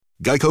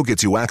Geico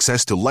gets you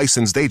access to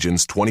licensed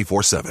agents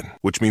 24/7,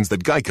 which means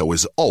that Geico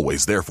is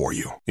always there for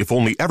you. If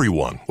only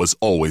everyone was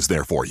always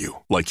there for you,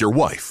 like your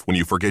wife when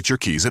you forget your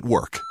keys at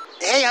work.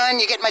 Hey, hon,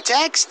 you get my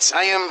texts?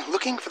 I am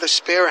looking for the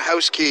spare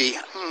house key.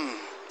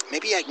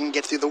 Maybe I can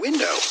get through the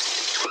window.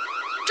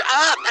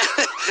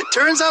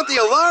 Turns out the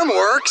alarm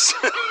works.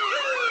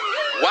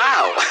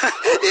 Wow,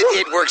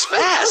 it works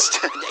fast.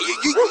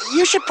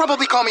 You should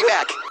probably call me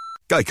back.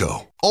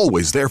 Geico,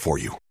 always there for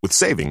you, with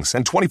savings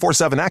and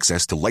 24/7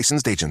 access to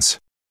licensed agents.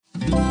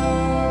 Feral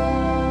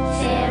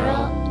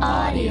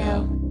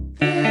Audio.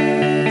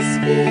 This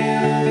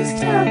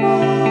feels terrible.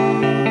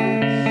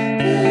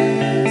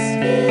 This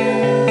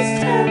feels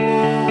terrible.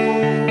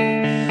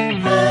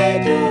 I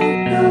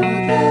don't know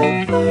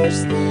the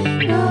first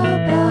thing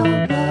about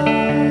love.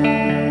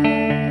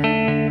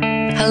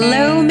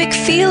 Hello,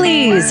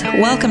 McFeelies!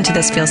 Welcome to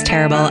This Feels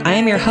Terrible. I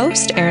am your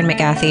host, Erin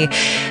McGathy.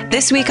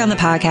 This week on the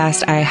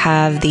podcast, I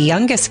have the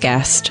youngest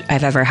guest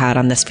I've ever had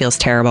on This Feels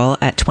Terrible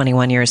at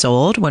 21 years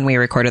old when we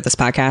recorded this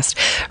podcast,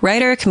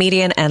 writer,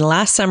 comedian, and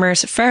last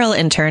summer's feral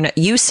intern,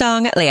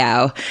 Yusong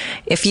Liao.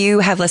 If you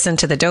have listened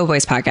to the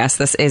Doughboys podcast,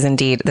 this is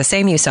indeed the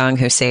same Yusong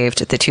who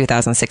saved the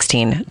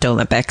 2016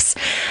 Olympics.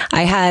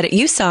 I had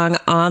Yusong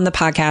on the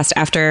podcast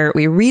after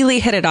we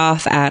really hit it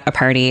off at a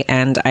party,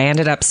 and I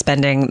ended up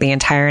spending the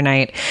entire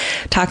night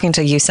talking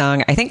to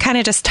Yusong, I think kind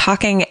of just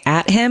talking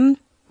at him,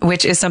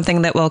 which is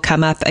something that will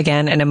come up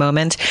again in a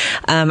moment.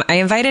 I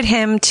invited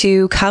him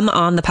to come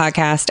on the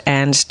podcast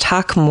and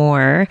talk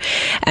more.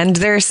 And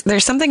there's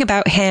something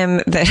about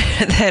him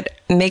that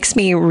makes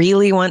me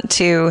really want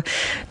to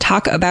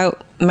talk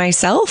about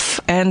myself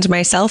and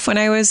myself when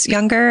I was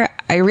younger.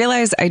 I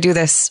realize I do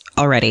this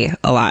already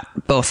a lot,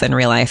 both in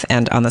real life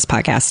and on this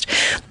podcast.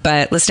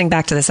 But listening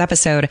back to this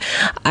episode,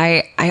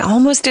 I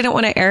almost didn't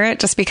want to air it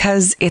just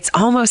because it's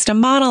almost a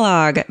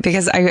monologue,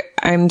 because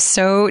I'm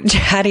so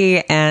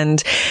chatty,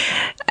 and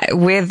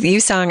with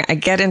Yusong, I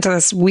get into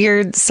this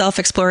weird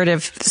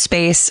self-explorative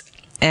space.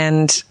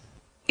 And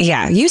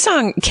yeah,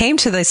 Yusong came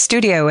to the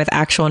studio with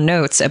actual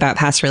notes about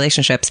past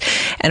relationships,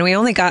 and we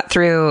only got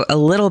through a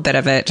little bit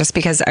of it just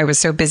because I was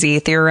so busy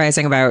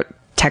theorizing about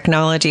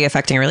technology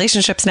affecting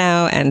relationships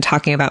now and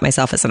talking about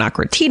myself as an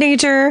awkward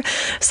teenager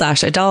 /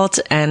 adult.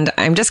 And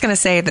I'm just going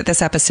to say that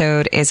this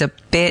episode is a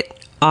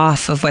bit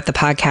off of what the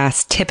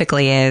podcast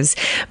typically is,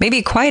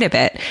 maybe quite a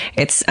bit.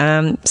 It's,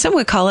 some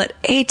would call it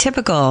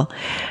atypical.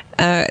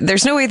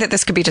 There's no way that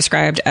this could be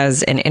described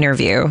as an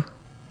interview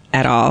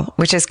at all,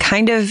 which is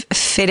kind of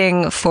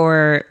fitting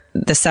for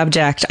the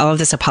subject. All of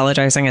this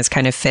apologizing is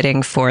kind of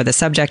fitting for the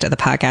subject of the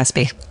podcast.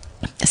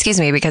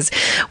 Because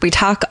we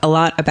talk a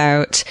lot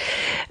about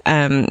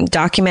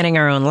documenting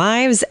our own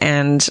lives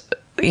and,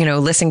 you know,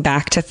 listening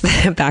back to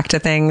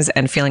things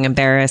and feeling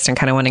embarrassed and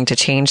kind of wanting to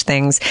change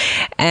things.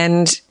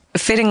 And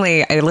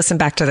fittingly, I listened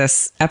back to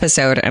this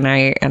episode and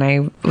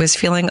I was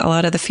feeling a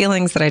lot of the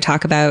feelings that I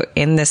talk about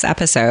in this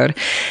episode.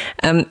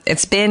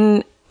 It's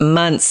been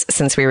months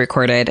since we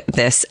recorded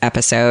this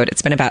episode.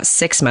 It's been about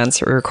 6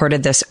 months. We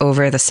recorded this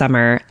over the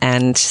summer.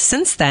 And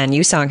since then,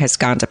 Yusong has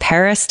gone to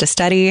Paris to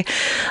study.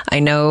 I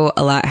know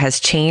a lot has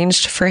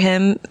changed for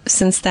him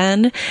since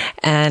then.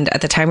 And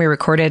at the time we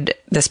recorded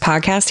this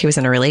podcast, he was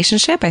in a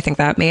relationship. I think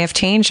that may have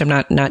changed.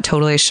 I'm not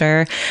totally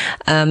sure.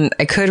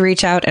 I could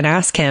reach out and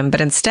ask him,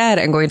 but instead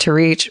I'm going to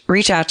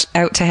reach out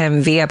to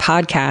him via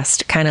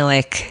podcast, kind of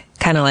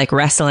like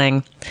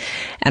wrestling.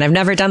 And I've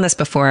never done this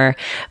before,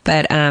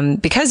 but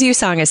because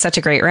Yusong is such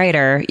a great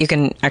writer, you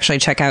can actually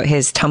check out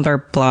his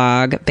Tumblr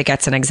blog,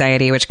 Baguettes and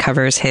Anxiety, which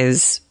covers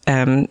his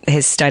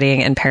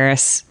studying in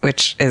Paris,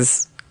 which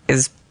is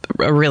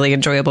a really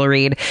enjoyable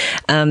read.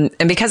 And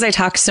because I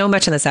talk so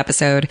much in this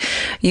episode,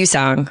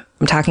 Yusong,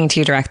 I'm talking to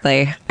you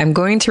directly. I'm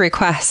going to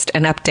request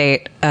an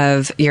update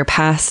of your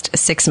past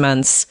 6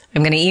 months.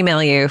 I'm going to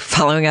email you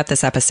following up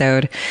this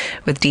episode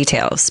with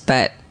details,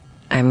 but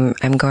I'm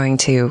going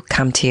to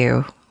come to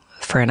you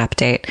for an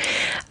update.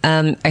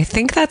 I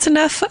think that's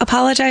enough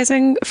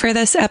apologizing for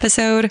this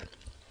episode.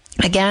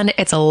 Again,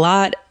 it's a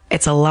lot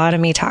of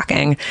me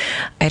talking.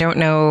 I don't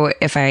know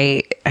if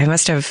I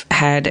must have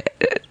had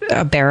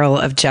a barrel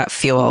of jet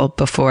fuel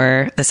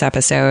before this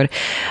episode.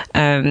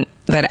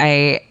 But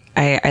I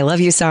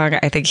love Yusong.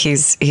 I think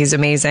he's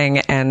amazing.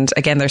 And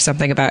again, there's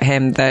something about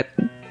him that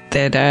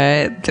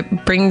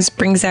brings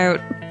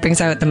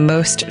out the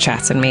most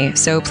chats in me.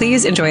 So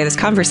please enjoy this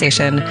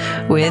conversation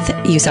with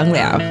Yusong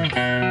Liao.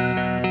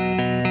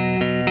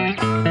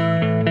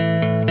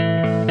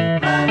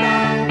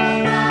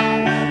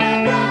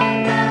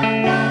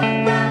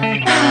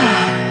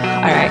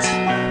 All right,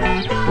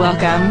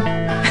 welcome.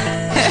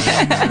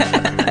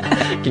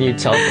 Can you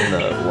tell from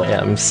the way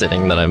I'm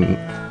sitting that I'm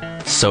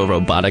so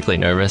robotically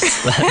nervous?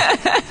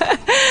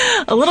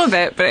 A little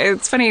bit, but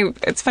it's funny.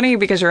 It's funny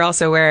because you're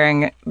also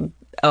wearing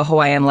a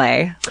Hawaiian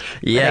lei.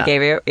 Yeah, that I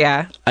gave you.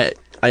 Yeah,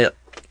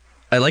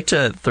 I like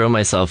to throw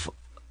myself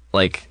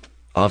like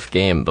off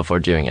game before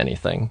doing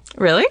anything.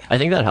 Really? I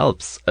think that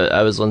helps.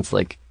 I was once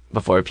like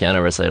before a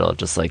piano recital,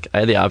 just like I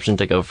had the option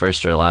to go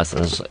first or last, and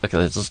I was just like, okay,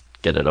 let's just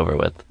get it over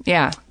with.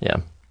 Yeah. Yeah.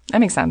 That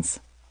makes sense.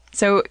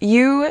 So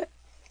you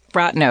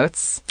brought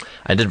notes,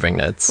 I did bring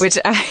notes. which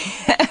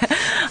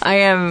I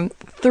am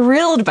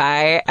thrilled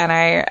by,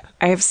 and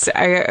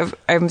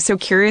I'm so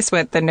curious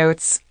what the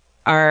notes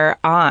are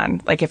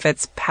on. Like if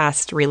it's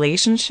past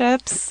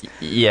relationships,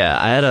 Yeah,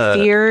 I had a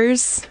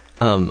fears.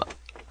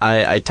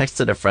 I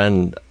texted a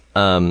friend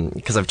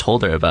because I've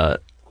told her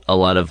about a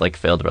lot of like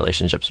failed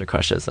relationships or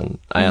crushes, and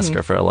I asked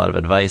her for a lot of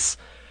advice,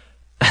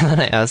 and then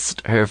I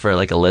asked her for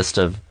like a list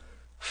of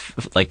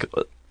like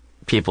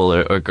people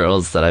or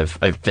girls that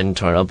I've been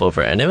torn up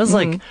over, and it was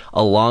like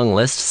a long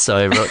list. So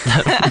I wrote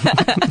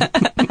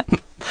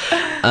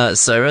them.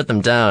 So I wrote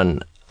them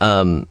down.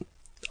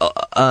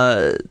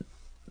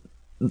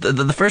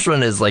 The first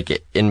one is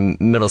like in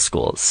middle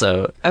school.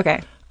 So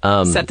Okay.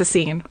 Set the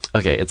scene.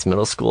 okay, it's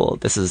middle school.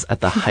 This is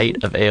at the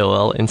height of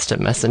AOL Instant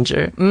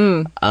Messenger.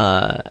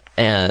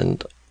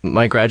 And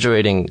my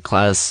graduating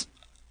class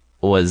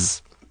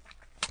was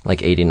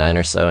like 89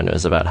 or so, and it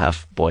was about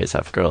half boys,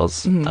 half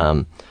girls.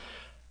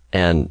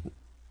 And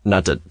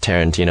not to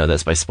Tarantino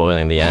this by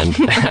spoiling the end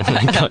and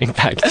then going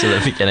back to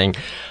the beginning,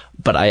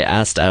 but I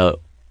asked out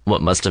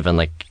what must have been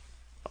like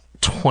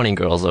 20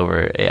 girls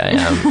over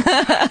AIM.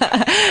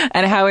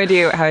 And how would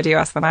you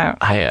ask them out?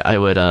 I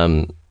would,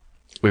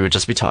 we would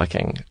just be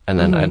talking, and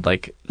then I'd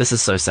like, this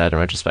is so sad in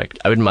retrospect.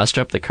 I would muster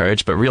up the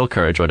courage, but real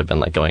courage would have been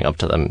like going up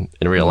to them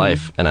in real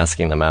life and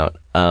asking them out.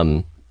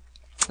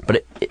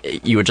 But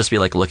you would just be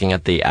like looking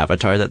at the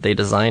avatar that they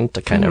designed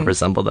to kind of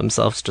resemble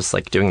themselves, just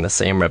like doing the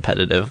same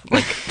repetitive,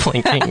 like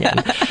blinking.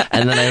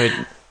 And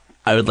then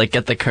I would like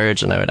get the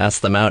courage and I would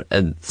ask them out,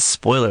 and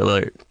spoiler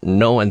alert,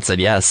 no one said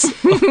yes.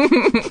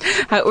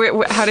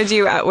 What did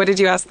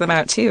you ask them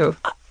out to?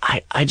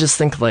 I just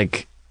think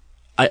like,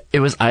 it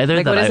was either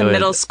Like that what is I a would,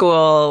 middle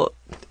school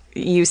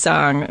you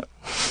song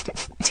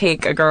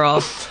take a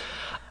girl?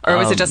 Or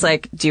was it just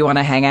like, do you want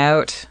to hang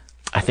out?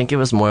 I think it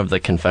was more of the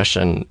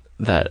confession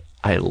that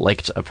I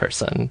liked a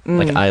person.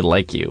 Like, I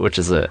like you, which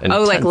is an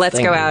Oh, like intense let's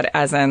thing. go out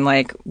as in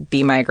like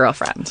be my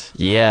girlfriend.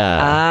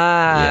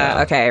 Yeah.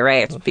 Yeah. Okay,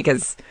 right.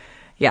 Because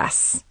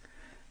yes,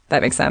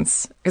 that makes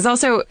sense. Because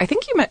also, I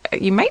think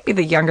you might be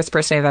the youngest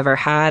person I've ever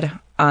had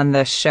on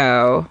the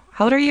show.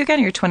 How old are you again?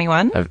 You're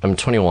 21? I'm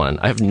 21.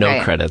 I have no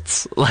Right.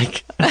 credits.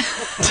 Like,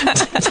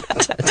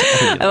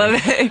 I love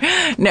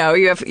it. No,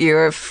 you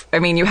have, I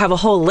mean, you have a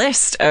whole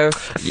list of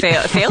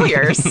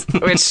failures,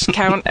 which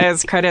count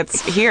as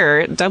credits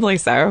here, doubly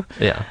so.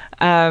 yeah.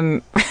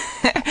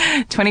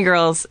 20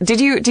 girls. Did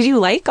you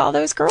like all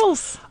those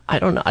girls? I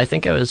don't know. I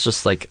think I was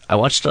just like, I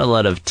watched a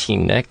lot of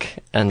Teen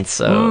Nick, and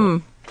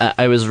so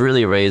I was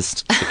really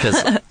raised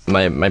because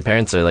my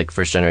parents are like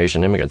first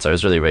generation immigrants. So I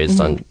was really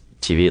raised on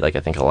TV, like I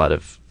think a lot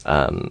of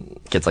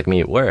kids like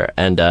me were.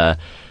 And I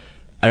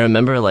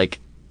remember like,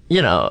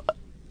 you know,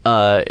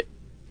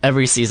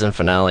 every season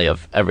finale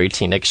of every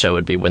Teen Nick show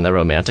would be when the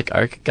romantic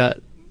arc got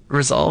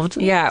resolved.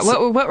 Yeah.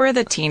 What were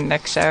the Teen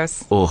Nick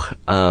shows? Oh,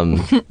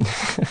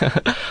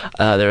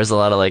 there was a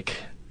lot of like,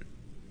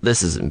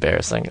 this is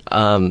embarrassing.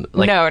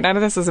 Like, No, none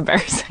of this is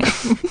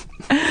embarrassing.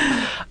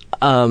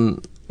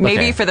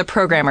 Maybe okay. for the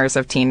programmers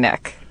of Teen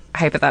Nick,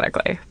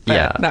 hypothetically. But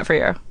Yeah. not for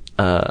you.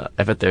 I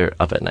bet they're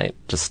up at night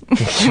just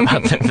thinking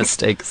about their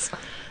mistakes.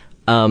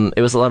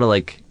 It was a lot of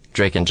like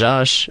Drake and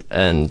Josh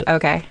and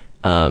Okay.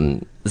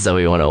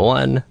 Zoe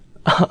 101.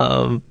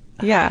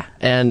 Yeah.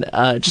 And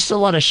just a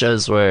lot of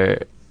shows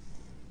where,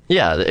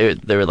 yeah,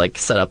 they were like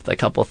set up the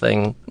couple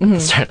thing at the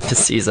start of the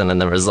season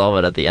and then resolve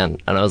it at the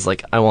end. And I was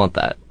like, I want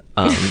that.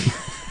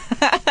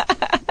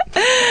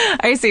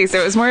 I see. So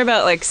it was more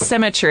about like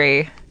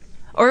symmetry.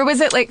 Or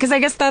was it like, because I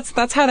guess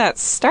that's how that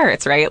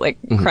starts, right? Like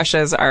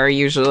crushes are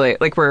usually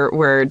like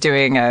we're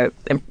doing a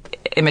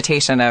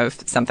imitation of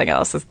something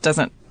else. It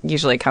doesn't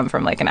usually come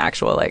from like an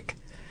actual like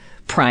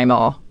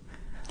primal,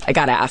 I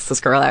gotta ask this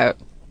girl out.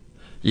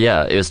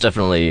 Yeah, it was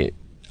definitely,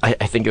 I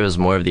think it was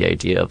more of the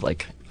idea of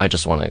like, I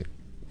just want a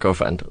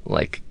girlfriend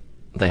like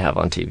they have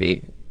on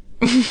TV.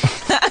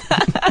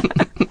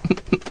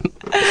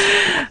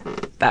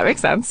 That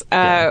makes sense.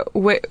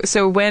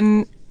 So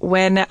when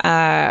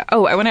I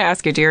want to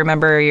ask you, do you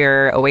remember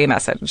your away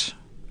message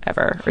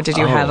ever? Or did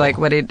you have like,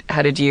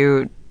 how did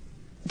you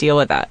deal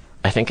with that?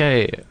 I think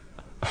I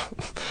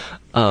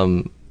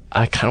kind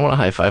of want to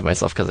high five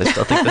myself because I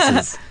still think this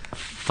is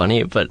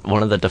funny, but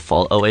one of the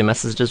default away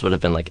messages would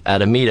have been like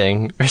at a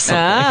meeting or something.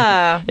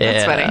 Ah,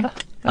 that's Yeah. funny.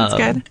 That's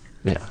good.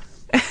 Yeah.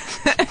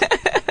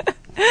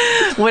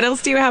 What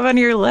else do you have on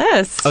your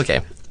list?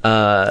 Okay.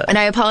 And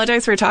I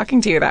apologize for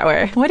talking to you that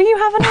way. What do you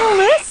have on your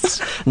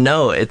list?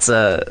 No, it's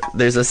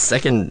there's a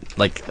second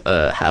like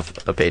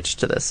half a page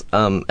to this.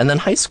 And then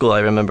high school, I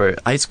remember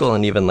high school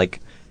and even like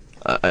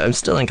I'm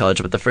still in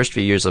college, but the first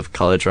few years of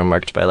college were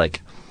marked by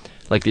like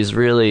these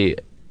really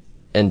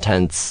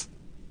intense,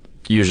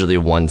 usually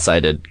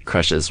one-sided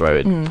crushes where I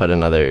would put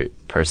another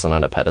person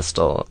on a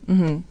pedestal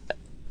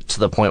to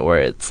the point where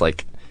it's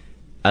like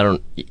I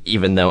don't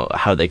even know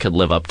how they could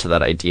live up to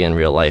that idea in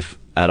real life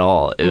at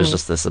all. It was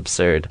just this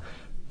absurd.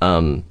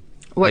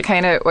 What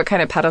kind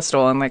of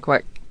pedestal and like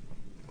what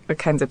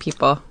kinds of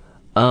people?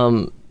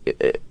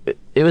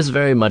 it was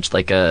very much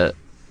like a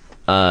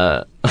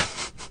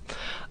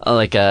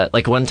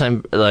like one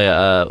time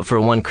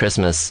for one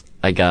Christmas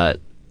I got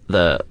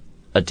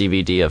a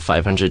DVD of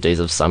 500 Days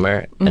of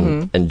Summer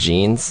and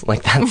jeans.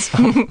 Like that's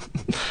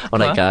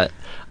what I got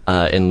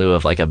in lieu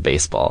of like a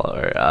baseball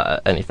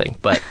or anything.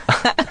 But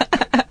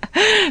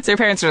So your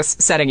parents are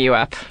just setting you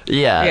up.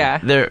 yeah,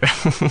 they're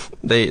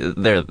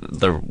they're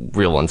the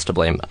real ones to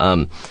blame.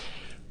 So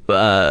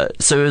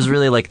it was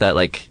really like that,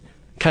 like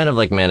kind of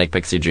like manic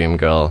pixie dream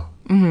girl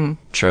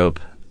trope.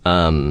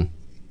 I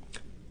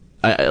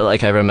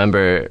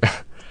remember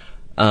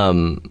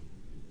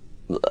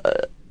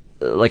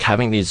like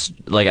having these,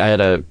 like I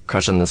had a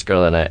crush on this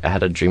girl and I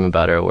had a dream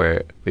about her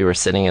where we were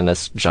sitting in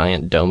this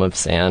giant dome of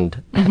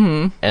sand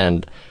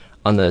and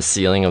on the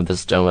ceiling of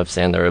this dome of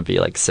sand there would be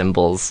like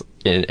symbols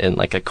in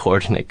like a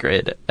coordinate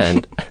grid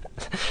and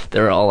they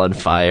were all on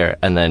fire,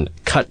 and then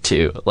cut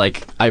to,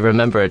 like, I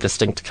remember a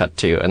distinct cut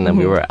to, and then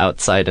we were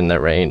outside in the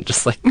rain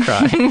just like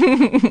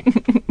crying.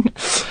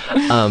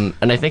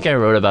 And I think I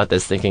wrote about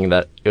this thinking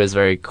that it was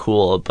very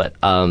cool, but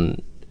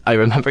I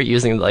remember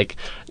using like,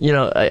 you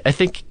know, I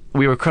think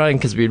we were crying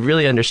because we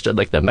really understood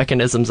like the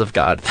mechanisms of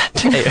God that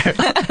day.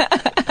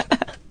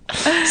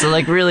 So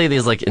like really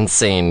these like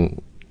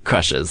insane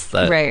crushes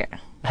that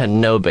had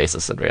no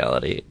basis in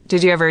reality.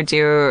 Did you ever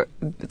do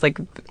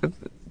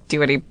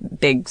any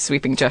big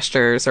sweeping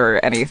gestures or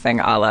anything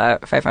a la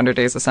 500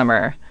 Days of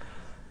Summer?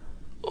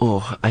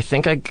 Oh, I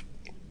think I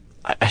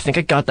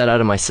got that out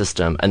of my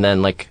system. And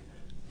then like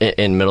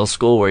in middle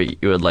school where you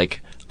would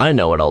like, I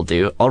know what I'll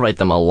do. I'll write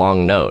them a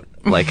long note.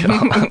 Like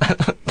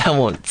that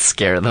won't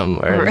scare them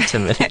or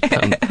intimidate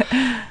them.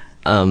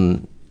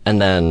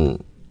 And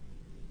then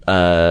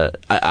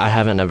I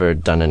haven't ever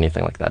done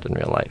anything like that in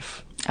real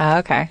life.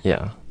 Okay.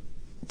 Yeah.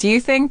 Do you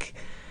think,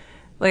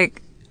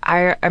 like,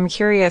 I'm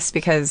curious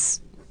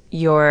because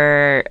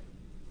you're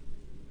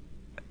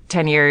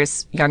 10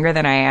 years younger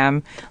than I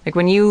am. Like,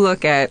 when you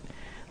look at,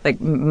 like,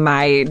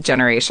 my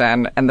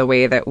generation and the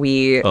way that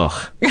we...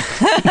 Ugh.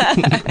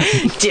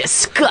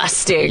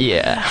 Disgusting.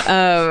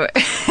 Yeah.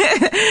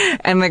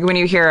 And, like, when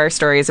you hear our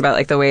stories about,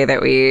 like, the way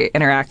that we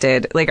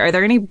interacted, like, are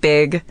there any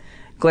big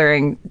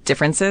glaring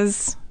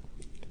differences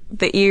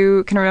that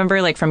you can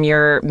remember, like, from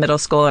your middle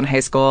school and high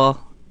school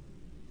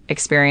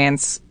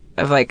experience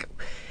of, like...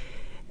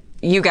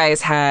 You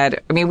guys had,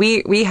 I mean,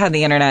 we had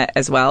the internet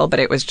as well, but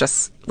it was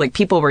just, like,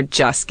 people were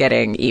just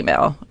getting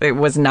email. It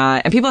was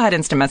not, and people had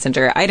Instant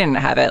Messenger. I didn't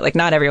have it. Like,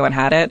 not everyone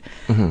had it.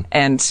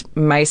 And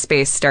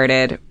MySpace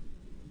started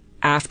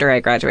after I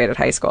graduated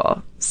high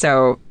school.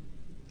 So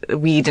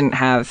we didn't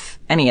have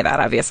any of that,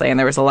 obviously. And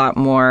there was a lot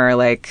more,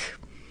 like,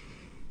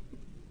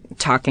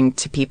 talking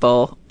to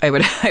people, I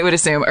would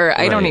assume. Or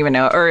I don't even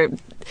know. Or,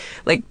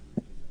 like,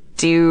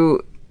 I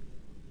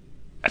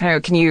don't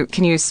know, can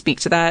you speak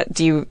to that?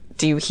 Do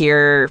you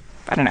hear,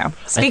 I don't know,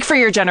 speak for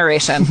your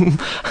generation.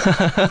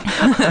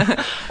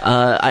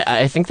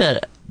 I think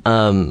that,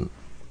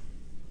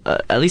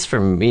 at least for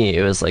me,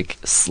 it was like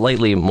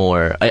slightly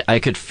more, I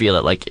could feel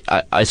it. Like,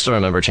 I still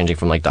remember changing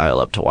from like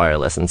dial up to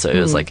wireless. And so it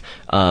was like,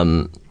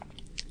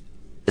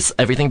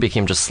 everything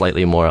became just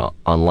slightly more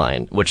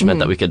online, which meant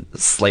that we could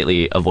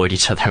slightly avoid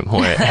each other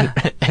more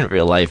in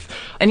real life.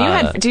 And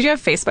did you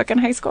have Facebook in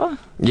high school?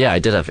 Yeah, I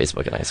did have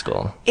Facebook in high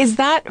school. Is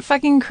that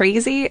fucking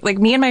crazy? Like,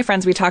 me and my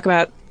friends, we talk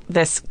about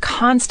this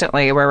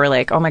constantly where we're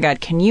like, oh my God,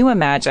 can you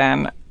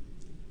imagine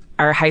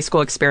our high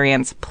school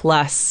experience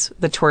plus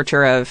the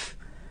torture of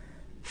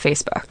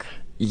Facebook?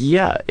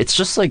 Yeah, it's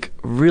just like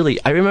really,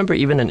 I remember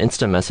even in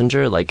Instant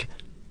Messenger, like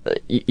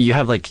you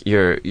have like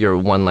your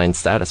one-line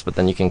status, but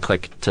then you can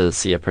click to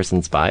see a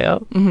person's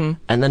bio.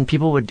 And then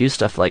people would do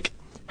stuff like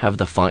have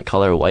the font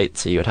color white,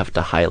 so you would have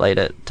to highlight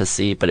it to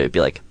see, but it would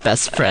be like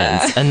best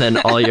friends and then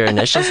all your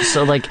initials.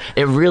 So like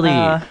it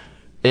really...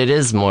 It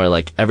is more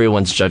like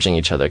everyone's judging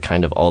each other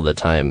kind of all the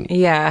time.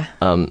 Yeah.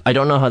 I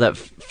don't know how that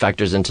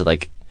factors into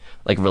like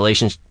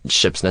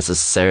relationships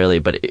necessarily,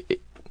 but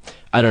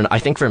I don't know. I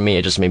think for me,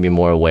 it just made me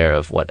more aware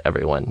of what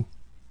everyone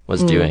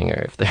was doing,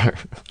 or if they're.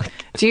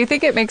 Do you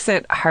think it makes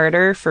it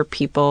harder for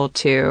people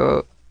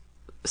to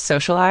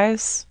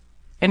socialize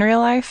in real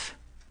life?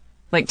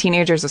 Like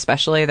teenagers,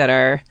 especially, that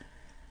are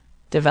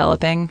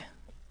developing?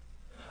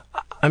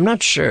 I'm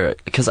not sure,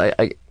 because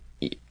I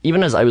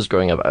even as I was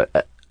growing up,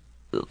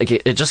 like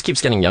it just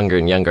keeps getting younger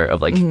and younger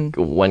of like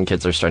when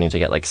kids are starting to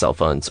get like cell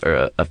phones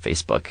or a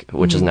Facebook,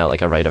 which is now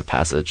like a rite of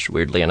passage,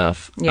 weirdly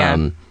enough.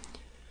 Yeah.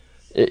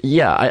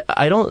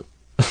 I don't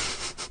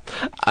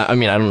I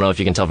mean, I don't know if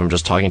you can tell from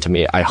just talking to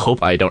me. I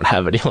hope I don't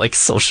have any like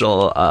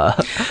social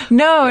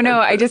No,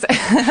 I just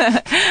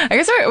I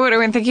guess what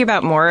I'm thinking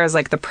about more is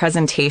like the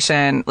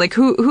presentation, like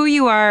who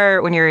you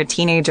are when you're a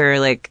teenager,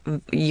 like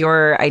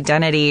your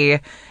identity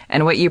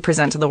and what you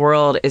present to the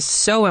world is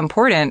so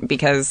important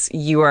because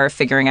you are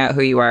figuring out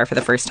who you are for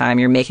the first time.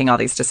 You're making all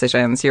these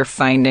decisions. You're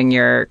finding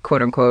your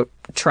quote unquote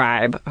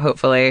tribe,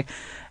 hopefully.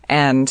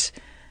 And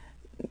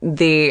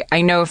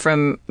I know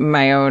from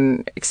my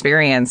own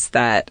experience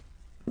that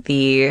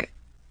the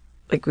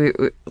like we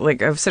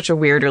like have such a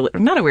weird,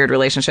 not a weird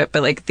relationship,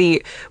 but like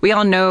we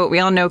all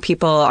know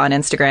people on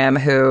Instagram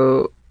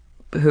who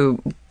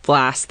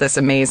blast this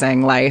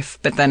amazing life,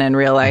 but then in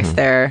real life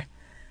they're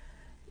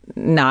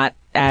not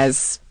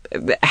as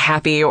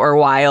happy or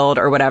wild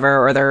or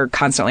whatever, or they're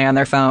constantly on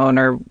their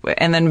phone,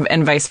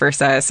 and vice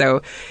versa.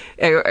 So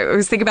I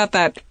was thinking about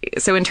that.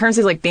 So in terms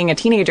of like being a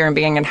teenager and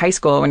being in high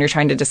school, when you're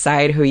trying to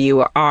decide who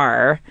you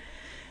are,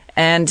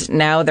 and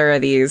now there are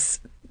these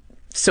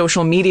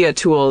social media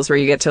tools where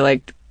you get to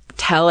like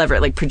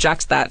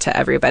project that to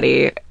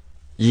everybody.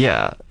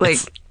 Yeah. Like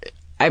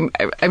I'm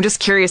just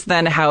curious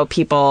then how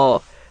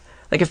people,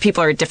 like if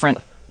people are different,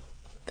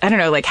 I don't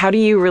know, like how do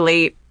you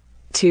relate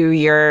to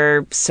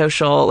your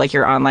social, like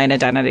your online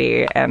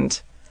identity? And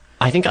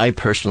I think I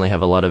personally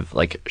have a lot of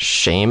like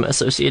shame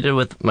associated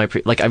with my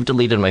like I've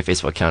deleted my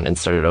Facebook account and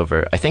started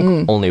over. I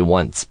think only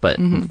once, but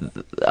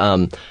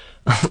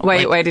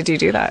why did you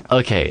do that?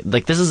 Okay,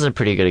 like this is a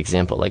pretty good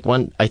example. Like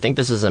I think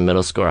this is in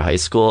middle school or high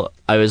school.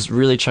 I was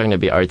really trying to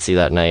be artsy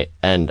that night,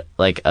 and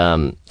like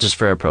just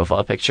for a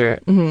profile picture.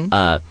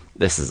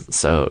 This is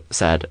so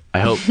sad. I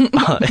hope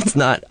it's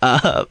not.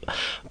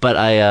 But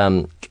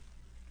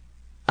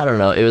I don't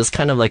know. It was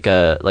kind of like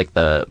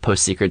the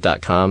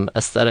postsecret.com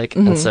aesthetic.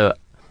 And so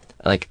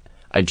like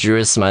I drew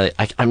a smiley.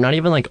 I'm not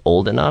even like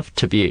old enough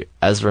to be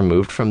as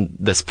removed from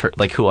this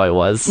like who I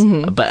was.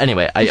 But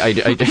anyway, I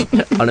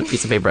on a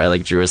piece of paper, I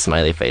like drew a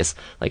smiley face,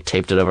 like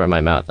taped it over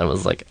my mouth, and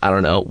was like, I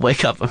don't know,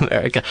 wake up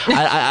America.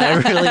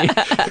 I really.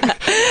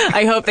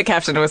 I hope the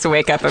caption was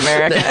 "Wake Up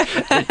America."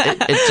 it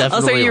definitely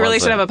also, you really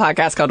wasn't. should have a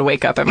podcast called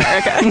 "Wake Up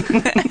America."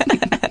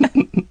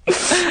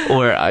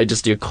 Or I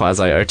just do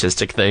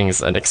quasi-artistic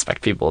things and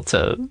expect people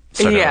to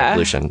start a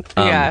revolution.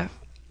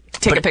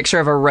 Take a picture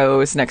of a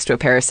rose next to a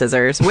pair of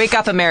scissors. Wake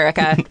up,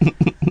 America.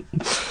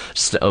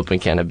 Just an open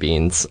can of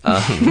beans.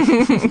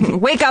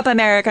 Wake up,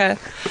 America.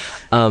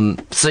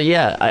 So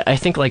yeah, I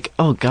think like,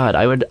 oh God,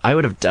 I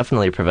would have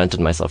definitely prevented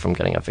myself from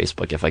getting on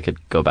Facebook if I could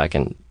go back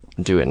and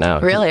do it now.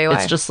 Really? Why?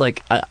 It's just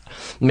like,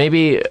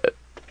 maybe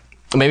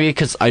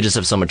because I just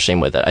have so much shame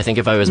with it. I think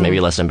if I was maybe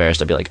less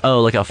embarrassed, I'd be like,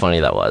 oh, look how funny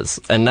that was.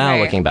 And now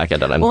looking back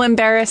at it, I'm... Well,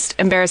 embarrassed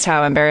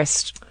how?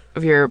 Embarrassed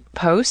of your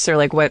posts? Or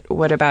like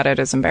what about it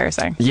is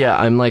embarrassing? Yeah,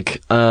 I'm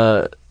like,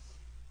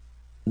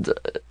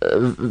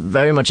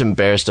 very much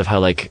embarrassed of how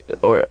like,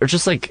 or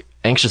just like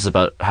anxious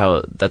about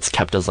how that's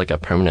kept as like a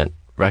permanent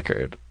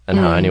record and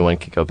how anyone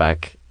could go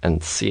back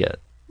and see it.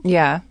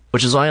 Yeah.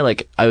 Which is why,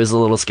 like, I was a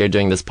little scared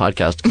doing this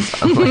podcast.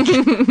 'Cause I'm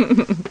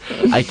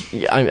like,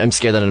 I'm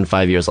scared that in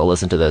 5 years I'll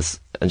listen to this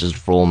and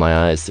just roll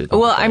my eyes through.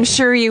 Well, I'm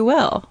sure you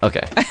will.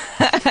 Okay.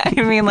 I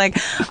mean, like,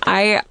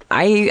 I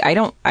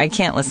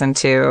can't listen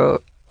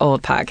to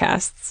old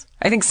podcasts.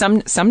 I think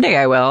someday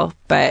I will,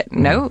 but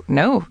no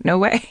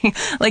way.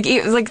 like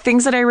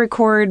things that I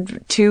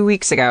record 2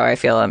 weeks ago, I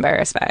feel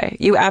embarrassed by.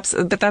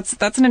 But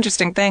that's an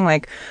interesting thing.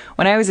 Like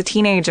when I was a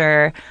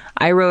teenager,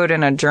 I wrote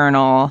in a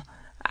journal.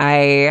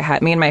 Me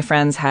and my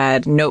friends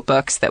had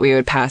notebooks that we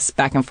would pass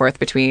back and forth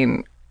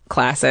between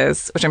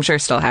classes, which I'm sure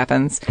still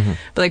happens.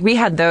 But like we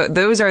had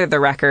those are the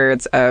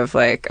records of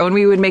like, and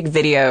we would make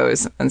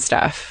videos and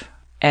stuff.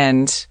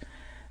 And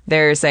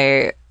there's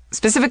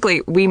this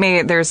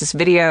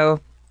video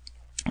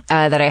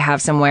that I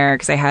have somewhere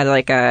because I had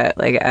like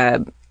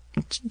a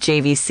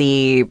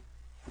JVC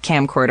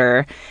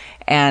camcorder,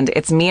 and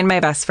it's me and my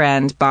best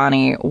friend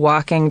Bonnie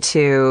walking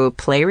to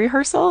play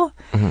rehearsal,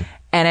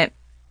 and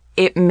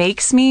it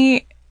makes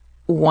me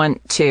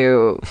want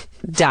to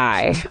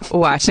die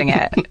watching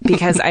it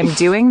because I'm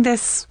doing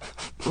this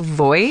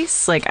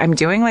voice, like I'm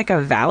doing like a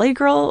Valley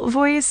Girl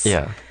voice.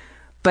 Yeah.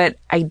 But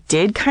I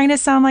did kind of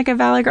sound like a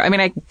Valley Girl. I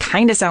mean, I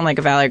kind of sound like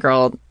a Valley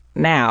Girl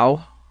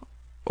now.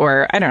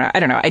 Or I don't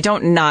know. I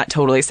don't not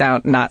totally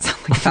sound like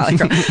a Valley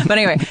Girl. But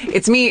anyway,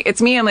 it's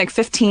me. I'm like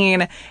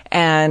 15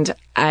 and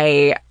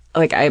I'm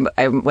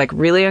like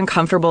really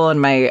uncomfortable and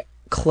my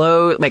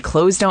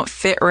clothes don't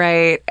fit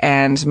right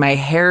and my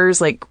hair's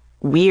like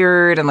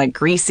weird and like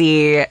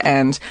greasy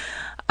and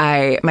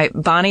I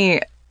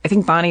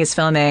think Bonnie is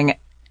filming,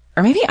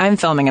 or maybe I'm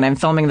filming and I'm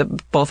filming the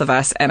both of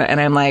us and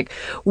I'm like,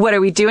 what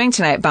are we doing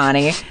tonight,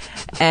 Bonnie?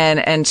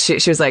 And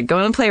she was like,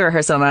 going to play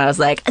rehearsal, and I was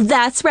like,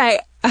 that's right.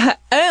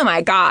 Oh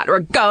my God, we're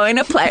going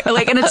to play.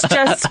 Like, and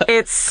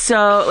it's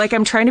so, like,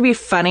 I'm trying to be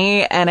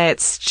funny and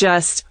it's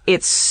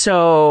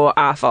so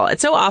awful.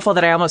 It's so awful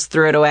that I almost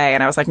threw it away.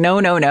 And I was like,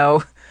 no,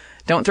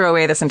 don't throw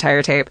away this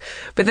entire tape.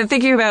 But then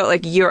thinking about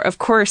like, of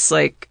course,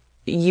 like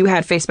you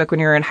had Facebook when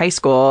you were in high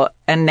school.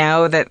 And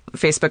now that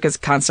Facebook is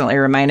constantly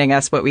reminding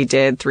us what we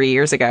did 3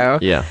 years ago.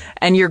 Yeah.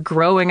 And you're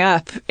growing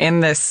up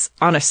on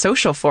a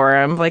social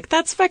forum. Like,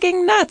 that's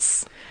fucking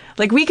nuts.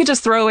 Like, we could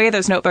just throw away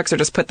those notebooks or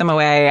just put them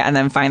away and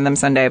then find them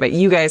Sunday. But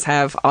you guys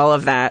have all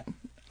of that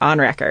on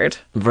record.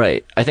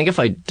 Right. I think if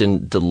I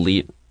didn't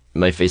delete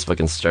my Facebook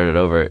and start it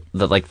over,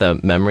 the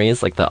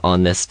memories, like the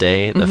on this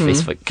day, the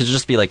Facebook could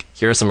just be like,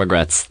 here are some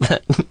regrets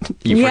that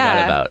you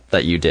forgot about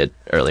that you did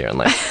earlier in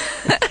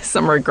life.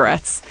 Some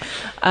regrets.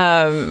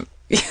 You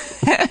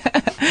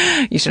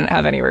shouldn't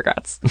have any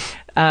regrets.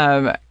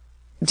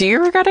 Do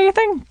you regret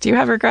anything? Do you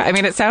have regret? I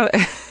mean, it sounds.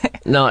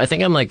 No, I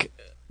think I'm like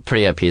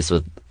pretty at peace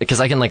with, because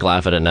I can like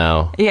laugh at it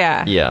now.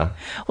 Yeah. Yeah.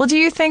 Well, do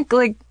you think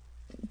like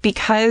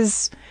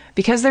because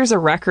there's a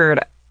record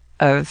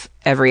of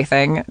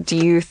everything, do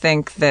you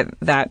think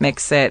that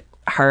makes it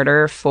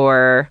harder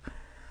for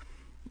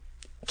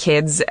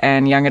kids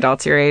and young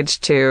adults your age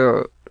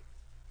to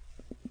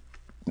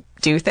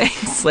do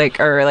things like,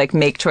 or like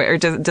make choice, or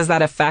does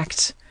that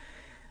affect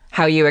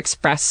how you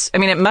express? I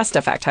mean, it must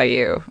affect how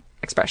you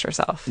express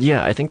yourself.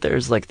 Yeah, I think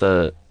there's like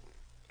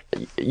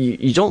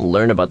you don't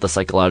learn about the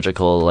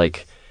psychological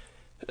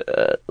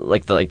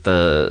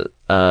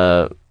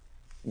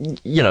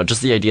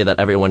just the idea that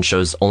everyone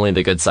shows only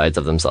the good sides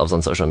of themselves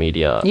on social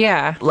media.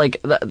 Yeah.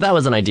 Like that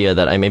was an idea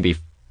that I maybe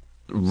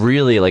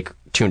really like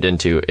tuned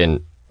into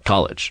in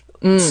college.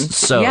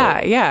 So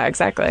yeah,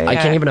 exactly. I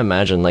can't even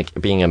imagine like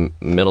being a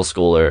middle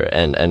schooler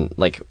and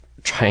like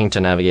trying to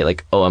navigate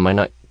like, oh, am I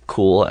not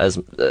cool as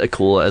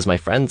my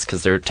friends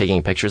because they're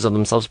taking pictures of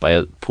themselves by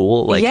a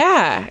pool? Like,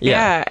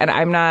 yeah, and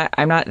I'm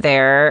not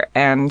there,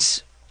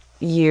 and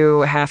you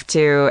have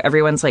to,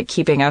 everyone's like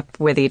keeping up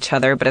with each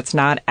other, but it's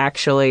not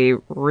actually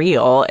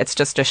real. It's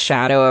just a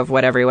shadow of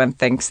what everyone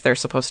thinks they're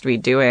supposed to be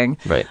doing.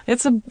 Right.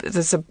 It's a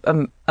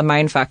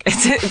mind fuck.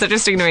 It's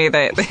interesting to me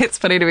that it's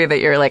funny to me that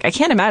you're like, I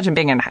can't imagine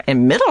being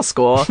in middle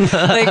school.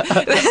 Like, so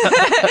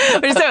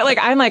like,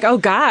 I'm like, oh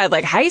God,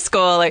 like high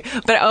school, like,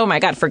 but oh my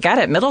God, forget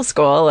it. Middle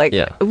school. Like,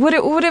 what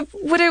a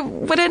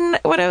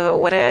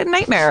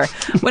nightmare.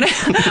 When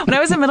I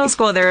was in middle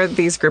school, there were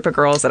these group of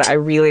girls that I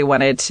really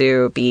wanted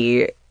to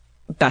be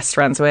best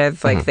friends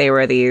with. Like they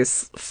were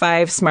these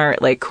 5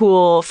 smart, like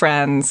cool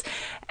friends.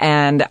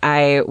 And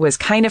I was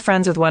kind of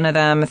friends with one of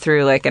them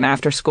through like an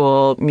after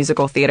school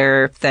musical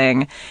theater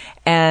thing.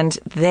 And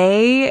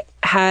they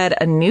had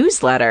a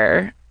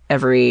newsletter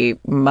every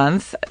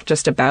month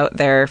just about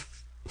their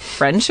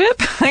friendship,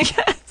 I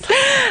guess.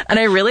 And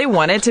I really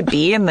wanted to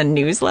be in the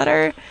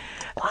newsletter.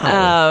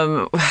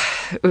 Wow.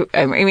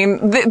 I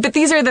mean, but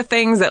these are the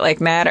things that like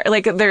matter.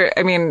 Like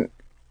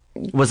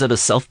was it a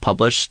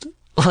self-published?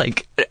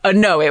 Like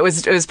no, it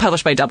was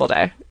published by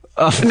Doubleday.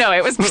 Oh. No,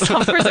 it was of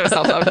course it was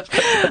self-published.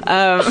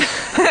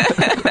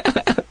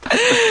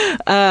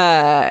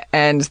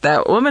 And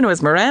that woman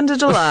was Miranda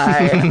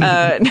July.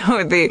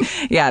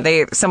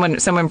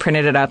 Someone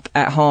printed it up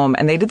at home,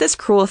 and they did this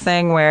cruel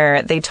thing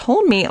where they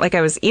told me, like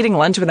I was eating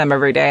lunch with them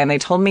every day, and they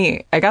told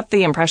me, I got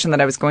the impression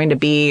that I was going to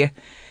be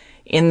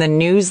in the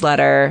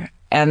newsletter,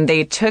 and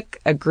they took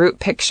a group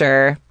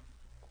picture,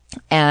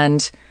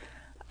 and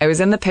I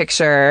was in the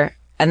picture.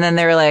 And then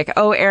they were like,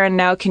 oh, Erin,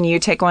 now can you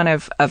take one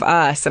of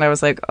us? And I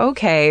was like,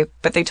 okay.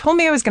 But they told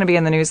me I was going to be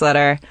in the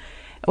newsletter.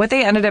 What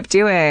they ended up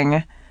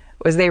doing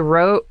was they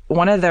wrote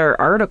one of their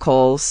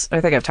articles. I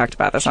think I've talked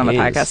about this on the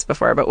podcast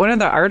before, but one of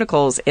the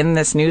articles in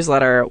this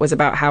newsletter was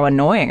about how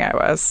annoying I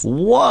was.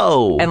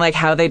 Whoa. And like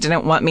how they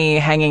didn't want me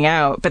hanging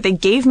out, but they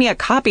gave me a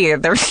copy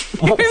of their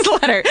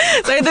newsletter.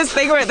 So I had this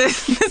thing where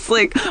this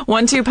like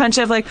 1-2 punch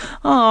of like,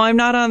 oh, I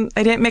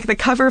didn't make the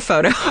cover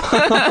photo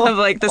of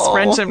like this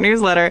friendship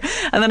newsletter.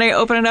 And then I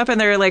open it up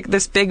and they're like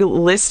this big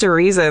list of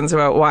reasons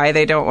about why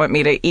they don't want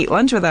me to eat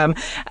lunch with them.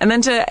 And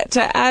then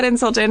to add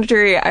insult to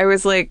injury, I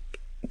was like,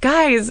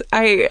 guys,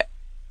 why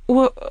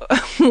would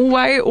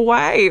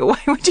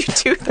you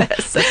do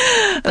this?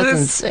 That's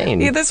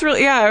insane.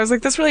 I was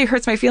like, this really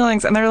hurts my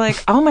feelings. And they're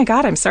like, oh my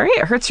God, I'm sorry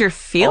it hurts your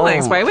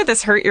feelings. Why would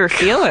this hurt your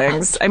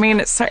feelings? I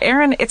mean,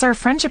 Erin, it's our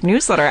friendship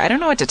newsletter. I don't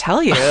know what to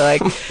tell you.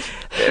 Like,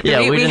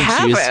 yeah, we didn't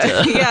choose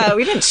to. Yeah,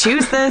 we didn't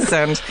choose this.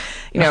 And,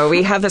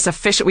 we have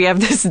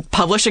this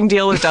publishing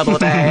deal with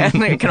Doubleday,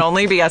 and it can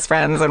only be us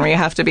friends, and we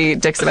have to be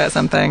dicks about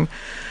something.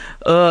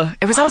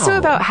 It was also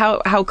about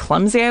how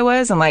clumsy I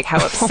was and like how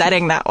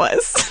upsetting that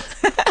was.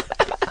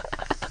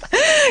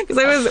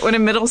 Because when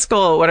in middle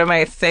school, one of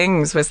my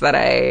things was that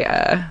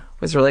I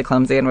was really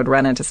clumsy and would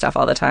run into stuff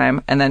all the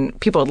time. And then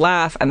people would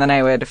laugh, and then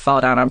I would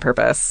fall down on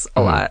purpose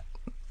a lot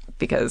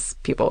because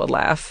people would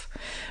laugh.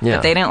 Yeah.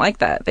 But they didn't like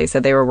that. They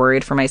said they were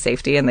worried for my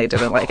safety and they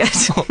didn't like it.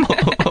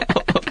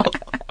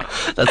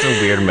 That's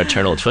a weird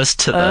maternal twist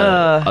to the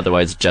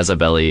otherwise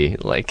Jezebel-y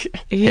like hit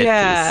piece.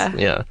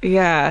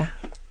 Yeah.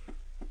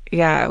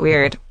 Yeah,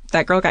 weird.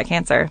 That girl got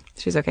cancer.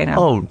 She's okay now.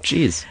 Oh,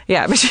 jeez.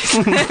 Yeah, but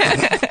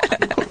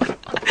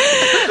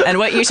and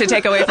what you should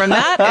take away from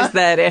that is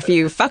that if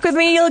you fuck with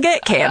me, you'll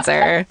get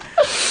cancer.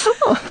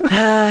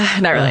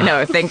 Not really.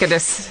 No, thank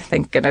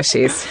goodness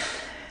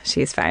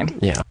she's fine.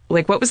 Yeah.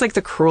 Like, what was like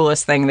the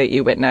cruelest thing that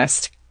you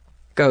witnessed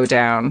go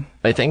down?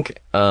 I think,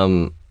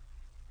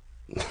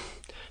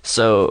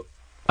 so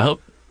I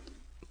hope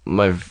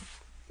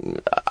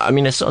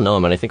I still know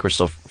him, and I think we're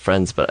still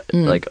friends, but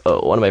like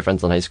one of my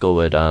friends in high school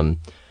would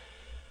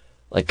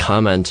like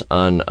comment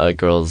on a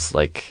girl's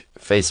like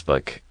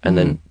Facebook and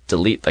then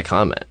delete the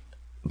comment.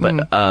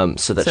 But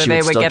so that she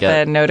they would get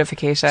the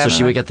notification. So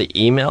she would get the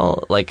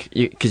email, like,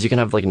 because you can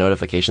have like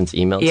notifications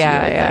emailed to you,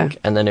 I think,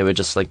 and then it would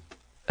just like,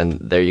 and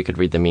there you could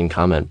read the mean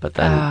comment, but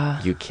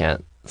then you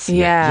can't So,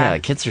 Yeah.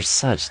 kids are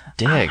such Oh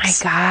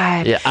dicks. my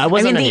God. Yeah, I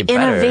wasn't mean, any the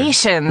better.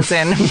 innovations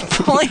in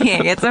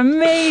bullying. It's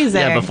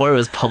amazing. Yeah, before it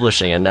was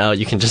publishing, and now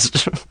you can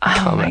just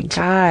Oh my comment.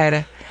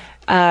 God.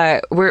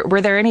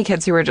 Were there any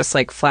kids who were just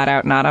like flat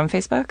out not on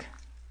Facebook?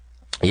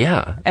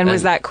 Yeah. And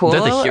was that cool?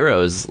 They're the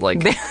heroes. Like,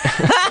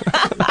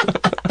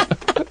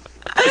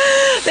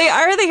 They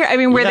are the. I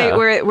mean, Yeah.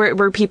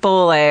 were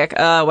people like,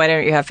 why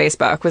don't you have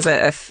Facebook? Was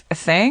it a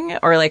thing,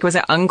 or like was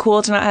it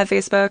uncool to not have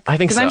Facebook? I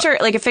think because I'm so. sure,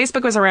 like, if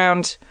Facebook was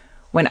around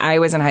when I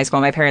was in high school,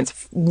 my parents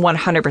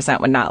 100%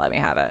 would not let me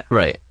have it.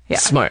 right. Yeah.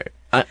 Smart.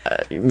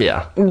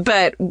 Yeah.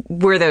 But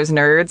were those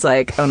nerds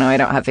like, oh no, I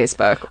don't have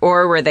Facebook,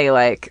 or were they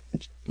like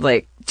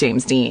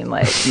James Dean,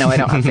 like, no, I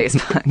don't have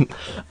Facebook?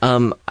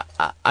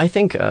 I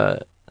think,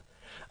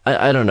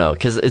 I don't know,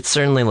 because it's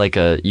certainly like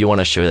you want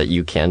to show that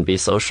you can be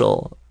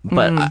social.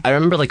 But I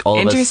remember like all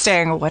of us.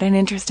 Interesting. What an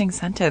interesting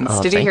sentence.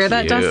 Oh, Did you hear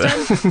that, thank you.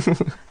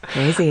 Dustin?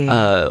 Crazy.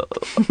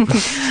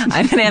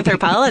 I'm an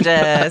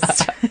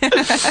anthropologist.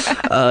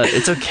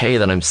 It's okay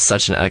that I'm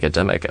such an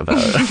academic about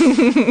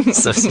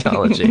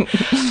sociology.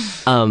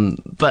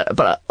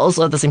 But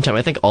also at the same time,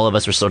 I think all of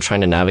us were still trying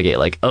to navigate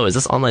like, oh, is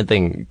this online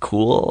thing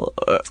cool?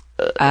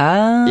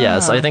 Yeah,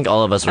 so I think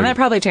all of us were. And that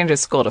probably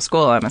changes school to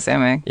school, I'm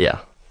assuming. Yeah.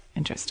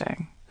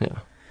 Interesting. Yeah.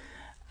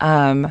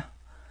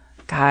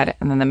 God,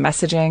 and then the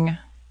messaging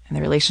and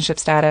the relationship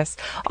status.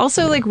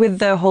 Also, like with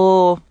the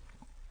whole,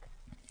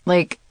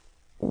 like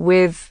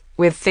with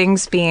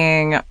things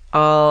being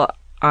all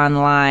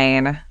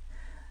online,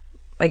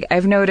 like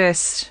I've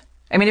noticed,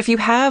 I mean, if you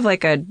have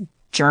like a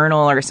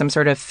journal or some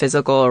sort of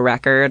physical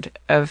record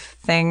of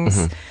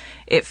things,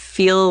 it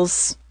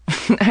feels,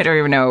 I don't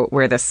even know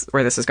where this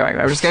is going.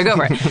 I'm just going to go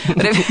for it.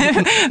 But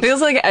it feels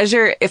like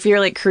if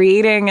you're like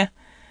creating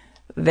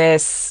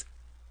this,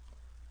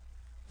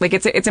 like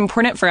it's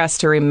important for us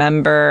to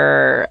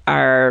remember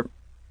our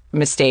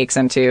mistakes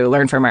and to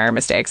learn from our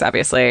mistakes,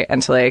 obviously,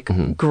 and to like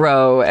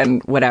grow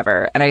and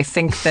whatever. And I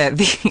think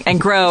that and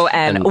grow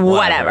and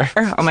whatever.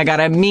 Oh my God,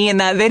 I'm me in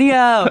that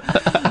video.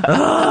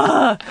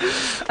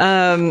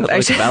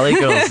 Like Valley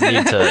Girls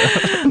need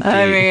to.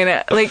 I mean,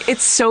 like,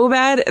 it's so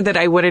bad that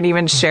I wouldn't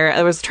even share it.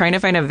 I was trying to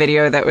find a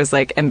video that was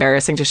like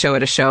embarrassing to show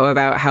at a show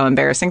about how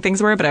embarrassing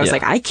things were, but I was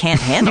like, I can't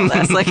handle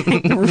this. Like,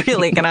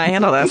 really, can I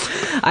handle this?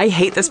 I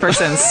hate this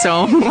person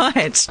so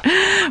much.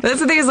 But that's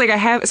the thing is, like, I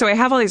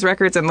have all these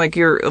records, and like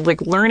you're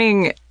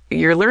learning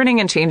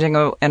and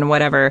changing and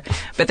whatever.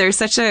 But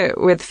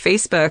with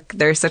Facebook,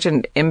 there's such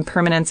an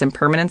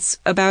impermanence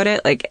about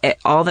it. Like,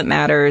 all that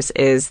matters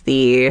is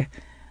it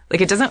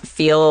doesn't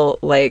feel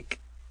like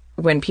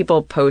when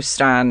people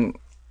post on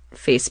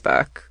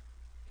Facebook,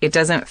 it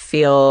doesn't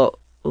feel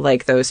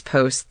like those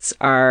posts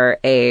are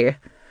a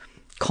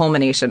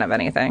culmination of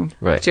anything.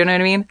 Right. Do you know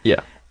what I mean? Yeah.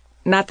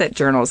 Not that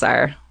journals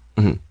are.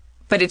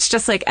 But it's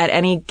just like on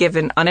any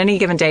given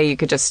day, you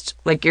could just,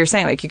 like you're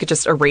saying, like you could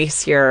just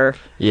erase your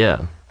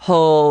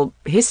whole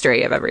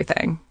history of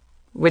everything,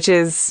 which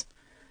is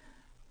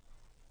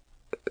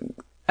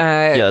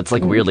it's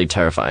like weirdly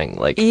terrifying.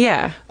 Like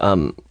yeah,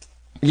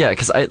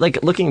 because I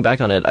like looking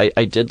back on it,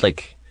 I didn't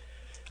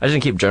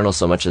keep journals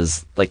so much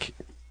as like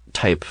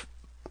type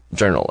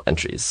journal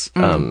entries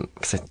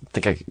because I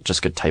think I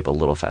just could type a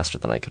little faster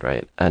than I could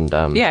write, and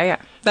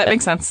that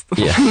makes sense.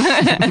 Yeah.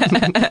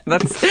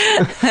 That's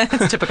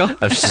typical.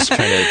 I was just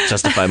trying to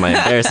justify my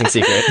embarrassing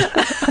secret.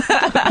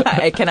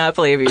 I cannot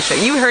believe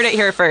you heard it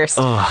here first.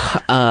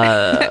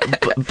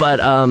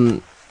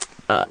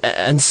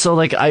 And so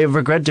like I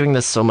regret doing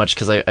this so much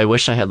because I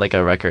wish I had like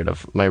a record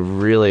of my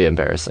really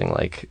embarrassing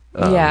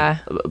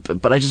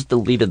but I just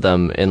deleted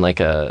them in like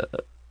a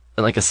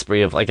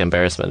spree of like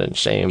embarrassment and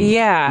shame,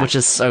 which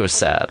is so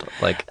sad.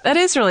 Like, that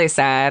is really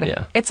sad.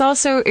 Yeah. It's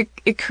also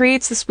it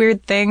creates this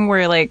weird thing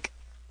where, like,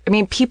 I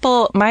mean,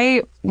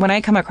 when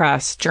I come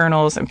across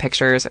journals and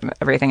pictures and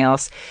everything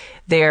else,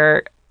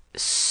 they're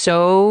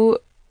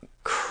so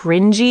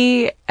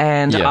cringy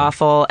and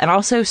awful, and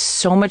also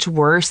so much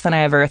worse than I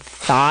ever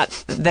thought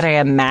that I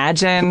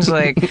imagined,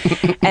 like,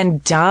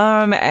 and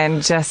dumb,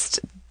 and just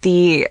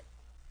the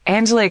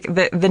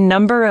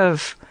number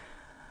of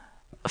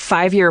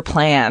 5-year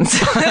plans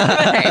that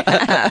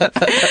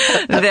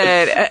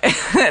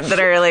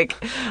are like,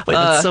 wait,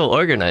 that's so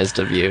organized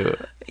of you.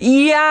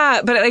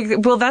 yeah, but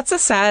like, well, that's a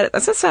sad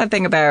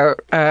thing about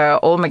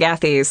old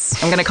McGathie's.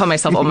 I'm going to call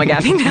myself old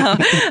McGathie now.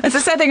 That's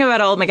a sad thing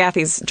about old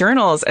McGathie's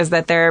journals is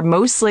that they're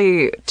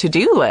mostly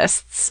to-do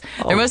lists.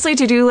 They're mostly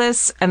to-do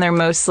lists, and they're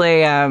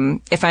mostly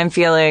if I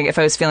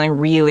was feeling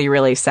really,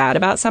 really sad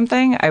about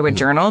something, I would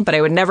journal, but I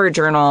would never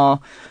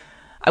journal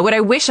what I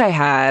wish I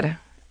had,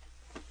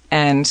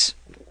 and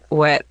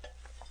what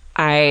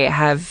I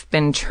have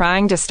been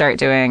trying to start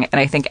doing, and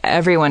I think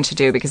everyone should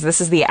do, because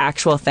this is the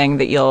actual thing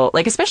that you'll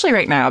like, especially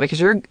right now, because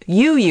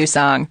you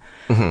song.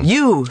 Tell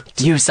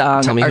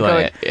me who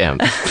I am,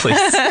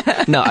 please.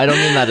 No, I don't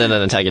mean that in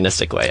an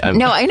antagonistic way.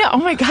 No, I know. Oh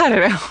my God,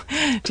 I know.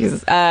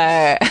 Jesus.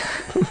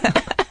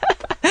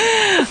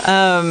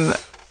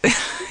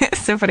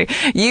 so funny.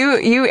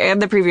 You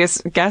and the previous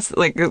guest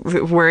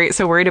were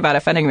so worried about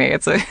offending me.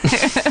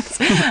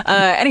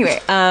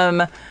 Anyway.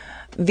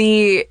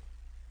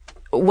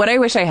 What I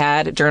wish I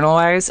had journal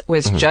wise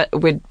was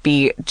would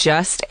be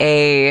just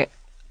a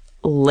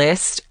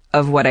list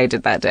of what I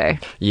did that day.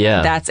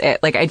 Yeah, that's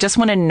it. Like I just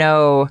want to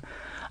know.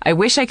 I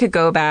wish I could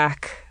go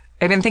back.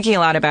 I've been thinking a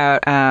lot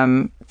about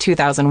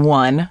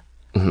 2001,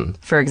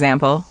 for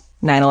example.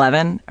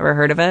 9/11. Ever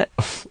heard of it?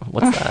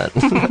 What's that?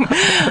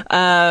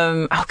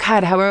 Oh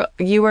God,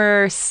 you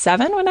were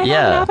 7 when 9/11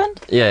 happened?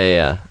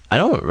 Yeah. I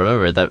don't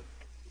remember that,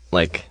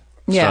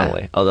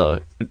 strongly. Although,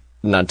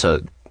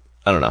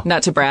 I don't know.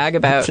 Not to brag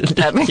about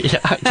that. Yeah,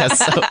 I guess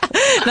so.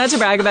 Not to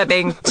brag about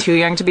being too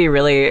young to be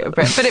really,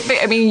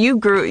 but you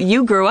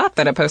grew up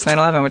at a post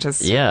 9/11, which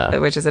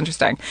is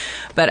interesting.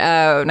 But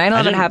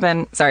 9/11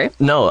 happened. Sorry.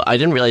 No, I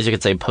didn't realize you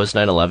could say post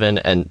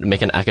 9/11 and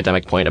make an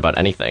academic point about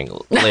anything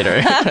later.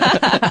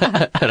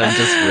 And I'm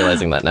just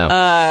realizing that now.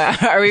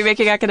 Are we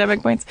making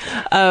academic points?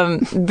 All I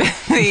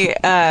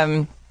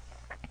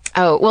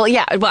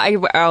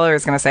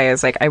was going to say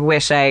is I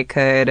wish I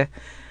could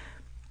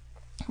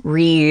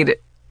read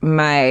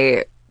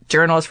my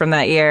journals from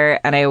that year,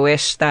 and I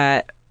wish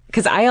that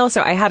because I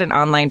had an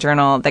online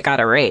journal that got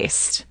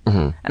erased,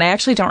 and I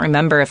actually don't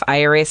remember if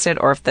I erased it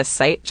or if the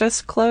site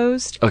just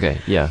closed. Okay,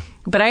 yeah.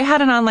 But I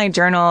had an online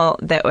journal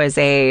that was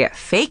a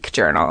fake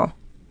journal.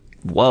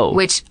 Whoa.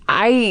 Which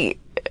it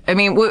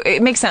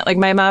makes sense. Like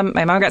my mom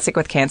got sick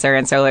with cancer,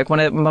 and so one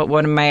of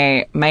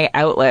my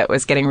outlet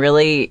was getting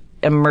really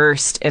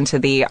immersed into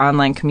the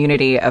online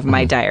community of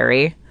my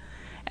diary,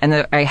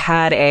 and I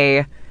had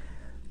a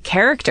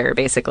character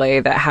basically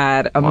that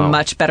had a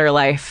much better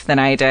life than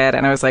I did,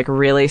 and I was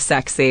really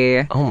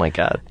sexy. Oh my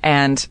God.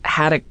 And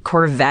had a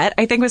Corvette,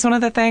 I think was one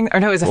of the things.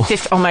 Or no, it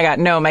was oh my God,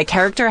 no, my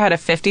character had a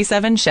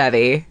 57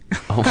 Chevy.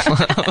 And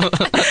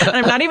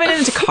I'm not even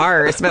into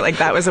cars, but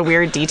that was a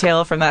weird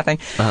detail from that thing.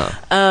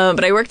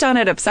 But I worked on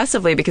it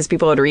obsessively because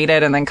people would read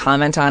it and then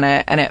comment on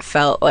it, and it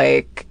felt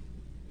like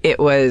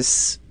it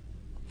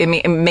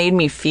made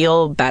me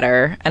feel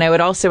better. And I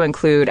would also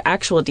include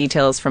actual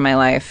details from my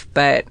life,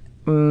 but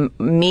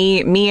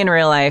me in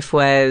real life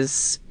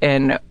was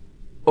an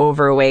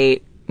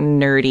overweight,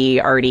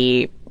 nerdy,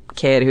 arty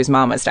kid whose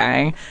mom was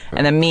dying.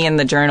 And then me in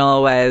the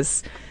journal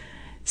was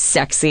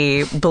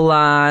sexy,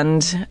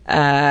 blonde,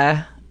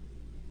 had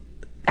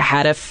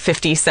a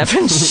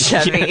 57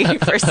 Chevy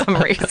for some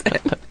reason.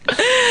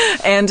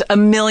 And a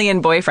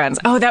million boyfriends.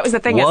 Oh, that was the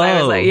thing. Is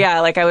I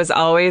was I was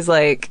always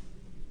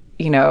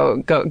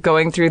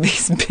going through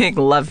these big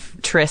love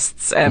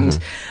trysts, and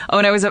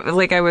and I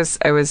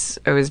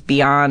was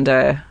beyond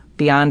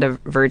a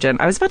virgin.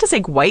 I was about to say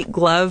white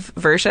glove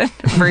virgin,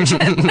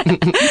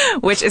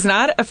 which is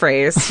not a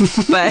phrase,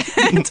 but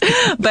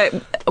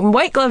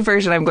white glove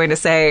virgin, I'm going to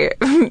say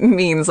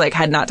means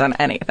had not done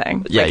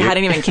anything. Yeah,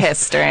 hadn't even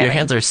kissed or anything. Your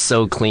hands are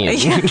so clean.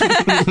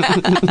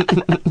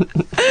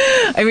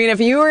 I mean, if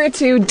you were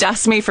to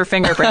dust me for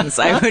fingerprints,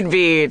 I would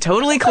be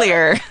totally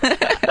clear.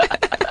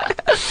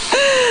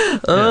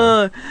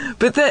 But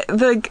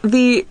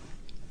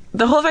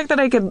the whole fact that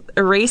I could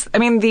erase,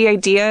 the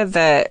idea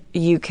that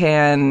you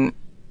can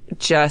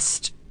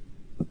just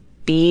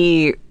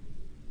be,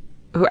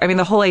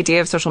 the whole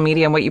idea of social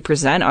media and what you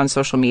present on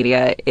social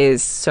media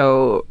is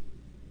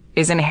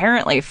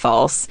inherently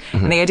false.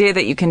 And the idea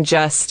that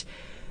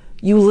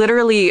you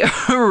literally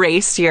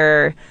erase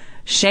your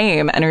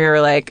shame and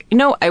you're like,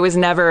 no, I was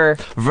never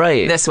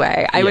this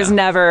way. I was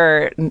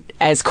never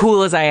as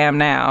cool as I am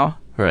now.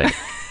 Right.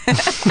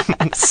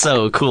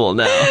 So cool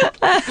now.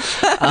 But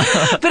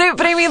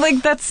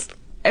that's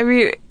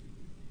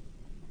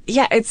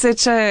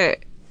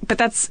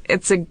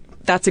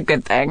a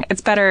good thing.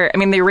 It's better.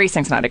 The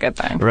erasing's not a good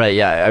thing. Right.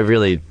 Yeah. I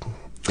really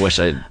wish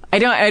I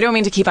don't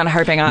mean to keep on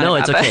harping on. No,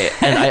 it's okay.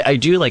 And I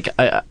do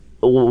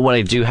what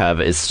I do have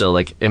is still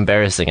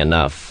embarrassing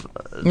enough.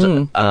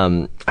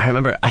 I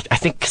remember, I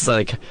think because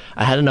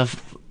I had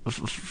enough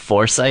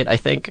foresight, I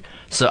think.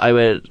 So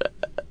I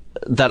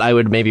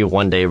would maybe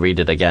one day read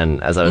it again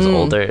as I was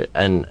older,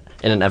 and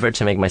in an effort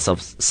to make myself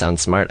sound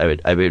smart,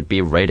 I would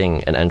be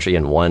writing an entry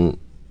in one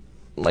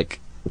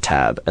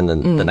tab, and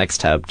then the next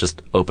tab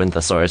just open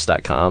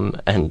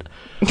thesaurus.com and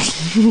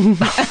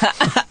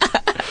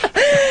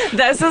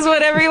this is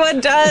what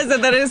everyone does,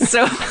 and that is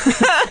so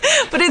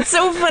but it's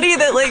so funny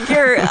that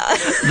you're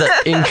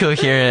the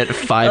incoherent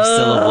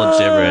 5-syllable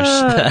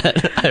gibberish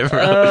that I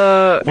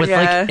wrote with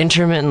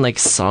intermittent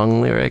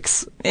song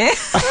lyrics.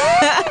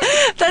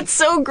 That's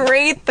so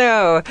great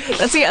though.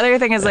 That's the other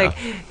thing is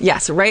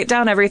yes, write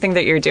down everything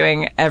that you're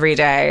doing every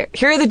day.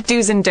 Here are the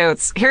do's and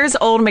don'ts. Here's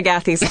old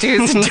McGathy's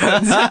do's and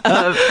don'ts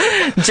of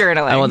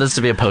journaling. I want this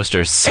to be a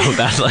poster so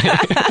badly.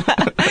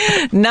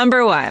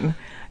 Number 1.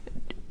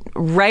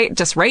 Write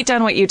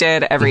down what you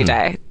did every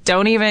day.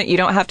 You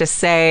don't have to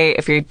say,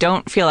 if you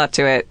don't feel up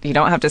to it, you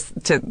don't have to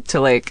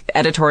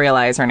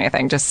editorialize or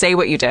anything. Just say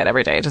what you did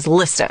every day. Just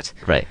list it.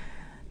 Right.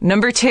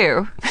 Number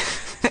 2,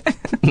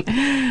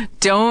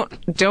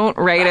 don't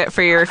write it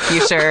for your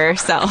future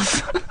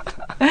self.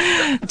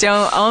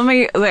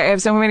 I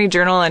have so many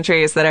journal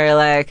entries that are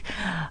like,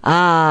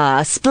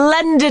 a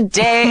splendid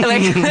day.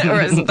 Like,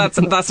 or that's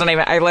not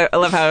even, I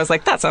love how I was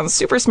like, that sounds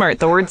super smart.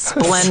 The word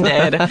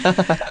splendid.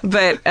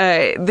 But,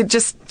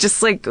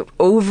 just like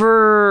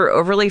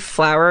overly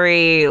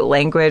flowery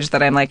language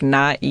that I'm like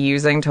not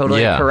using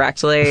totally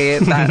correctly.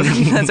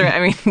 That's right. I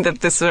mean, the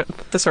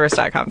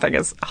thesaurus.com thing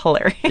is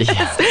hilarious.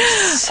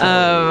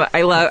 Yeah.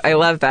 I love that. I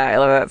love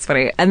that. It's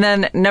funny. And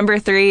then number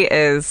 3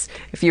 is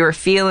if you are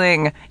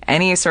feeling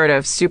any sort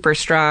of super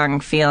strong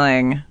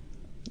feeling,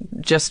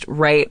 just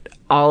write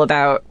all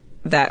about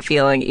that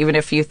feeling, even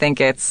if you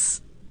think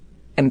it's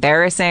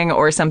embarrassing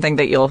or something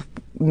that you'll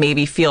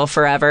maybe feel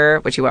forever,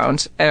 which you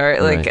won't, or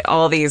like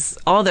all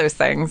those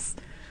things.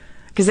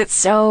 Because it's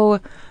so,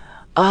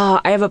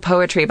 I have a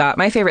poetry box.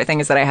 My favorite thing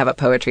is that I have a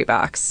poetry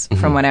box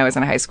from when I was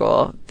in high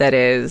school that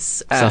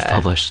is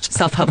Self-published.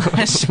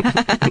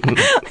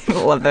 I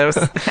love those.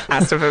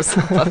 Asked if it was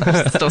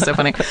self-published. It's still so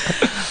funny.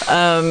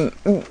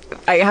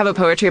 I have a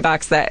poetry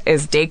box that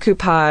is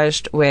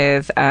decoupaged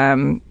with,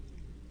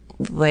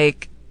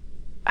 like,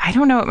 I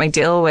don't know what my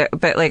deal with,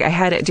 but like I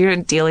had it. Do you know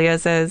what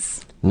Delia's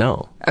is?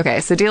 No.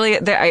 Okay, so Delia,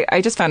 I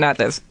just found out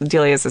that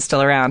Delia's is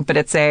still around, but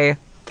it's a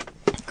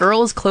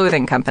girls'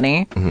 clothing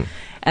company, and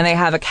they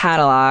have a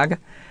catalog.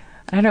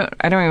 I don't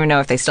even know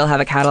if they still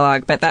have a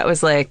catalog, but that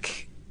was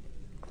like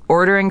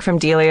ordering from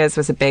Delia's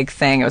was a big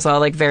thing. It was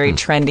all like very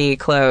trendy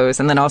clothes,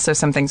 and then also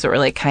some things that were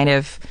like kind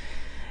of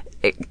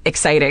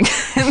exciting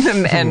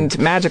and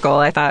magical,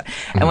 I thought.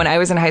 And when I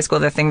was in high school,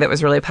 the thing that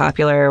was really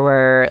popular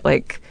were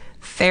like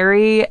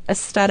fairy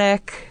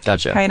aesthetic,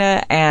 kind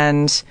of,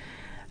 and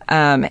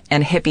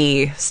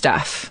hippie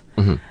stuff.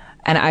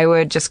 And I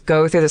would just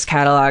go through this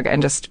catalog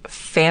and just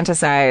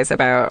fantasize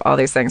about all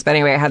these things. But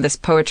anyway, I had this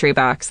poetry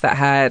box that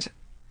had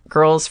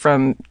girls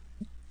from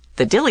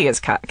the Delia's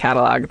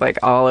catalog like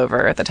all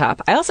over at the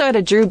top. I also had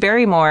a Drew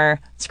Barrymore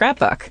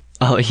scrapbook.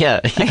 Oh, yeah.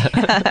 I think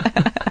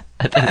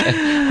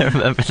I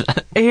remember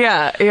that.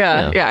 Yeah.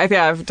 I think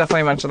I've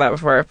definitely mentioned that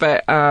before.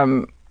 But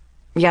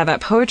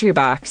that poetry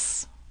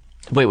box.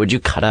 Wait, would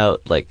you cut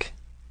out like...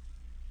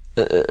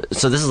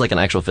 so this is like an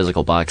actual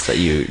physical box that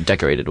you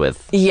decorated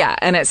with. Yeah,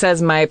 and it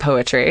says my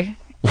poetry.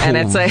 And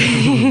it's like,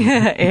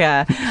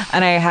 yeah.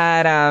 And I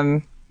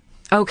had,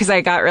 because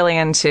I got really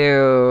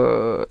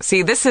into,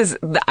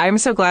 I'm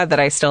so glad that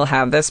I still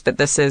have this, but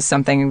this is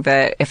something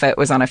that if it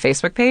was on a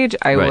Facebook page,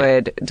 I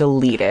would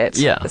delete it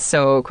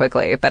so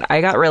quickly. But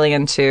I got really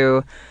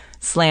into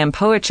slam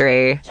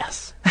poetry.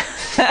 Yes.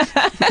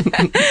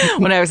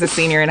 When I was a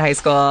senior in high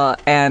school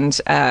and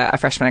a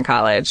freshman in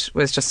college,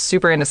 was just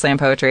super into slam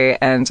poetry,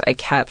 and I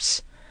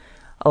kept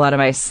a lot of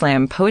my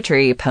slam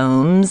poetry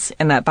poems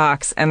in that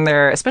box, and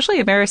they're especially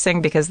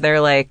embarrassing because they're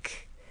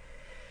like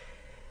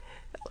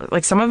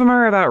some of them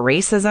are about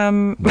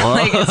racism.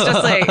 Like it's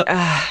just like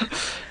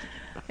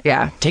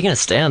yeah, taking a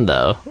stand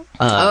though.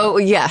 Oh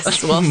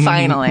yes, well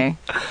finally.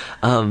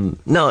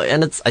 No,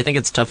 and I think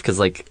it's tough because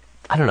like,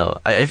 I don't know.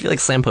 I feel like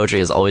slam poetry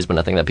has always been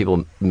a thing that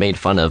people made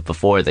fun of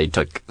before they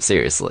took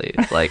seriously.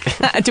 Like,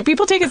 do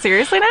people take it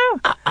seriously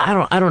now?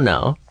 I don't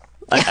know.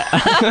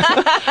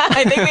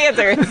 I think the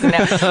answer is no.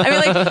 I mean,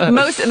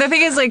 like the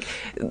thing is like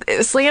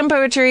slam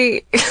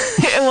poetry.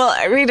 Well,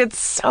 I mean, it's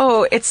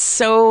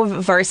so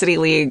varsity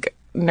league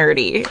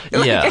nerdy.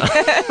 Yeah.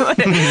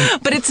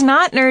 But it's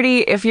not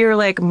nerdy if you're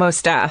like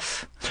Mos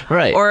Def.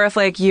 Right. Or if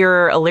like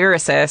you're a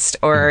lyricist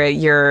or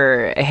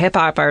you're a hip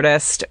hop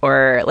artist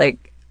or like.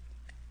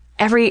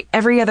 Every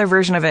other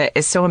version of it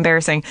is so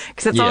embarrassing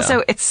because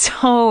it's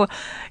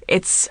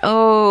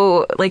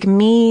so like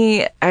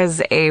me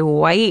as a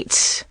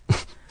white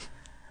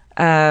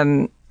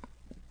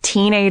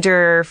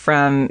teenager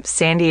from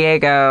San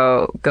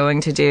Diego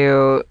going to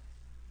do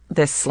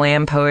this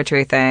slam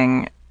poetry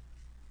thing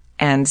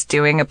and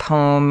doing a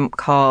poem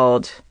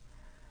called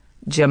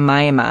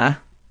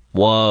Jemima.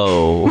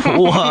 Whoa.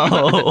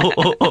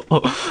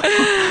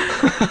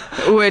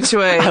 Which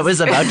was... I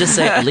was about to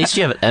say, at least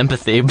you have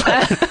empathy,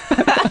 but...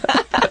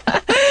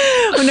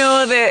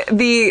 No,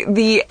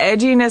 the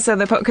edginess of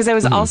the poem, because I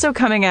was also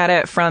coming at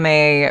it from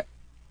a...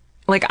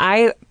 Like,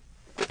 I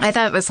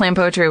thought the slam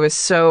poetry was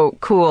so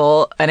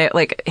cool, and it,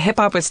 like,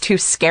 hip-hop was too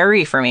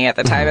scary for me at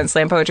the time, and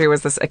slam poetry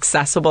was this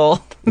accessible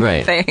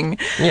thing.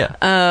 Yeah.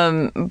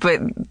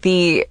 But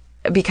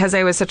because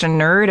I was such a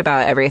nerd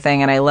about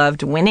everything and I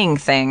loved winning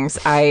things,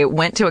 I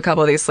went to a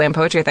couple of these slam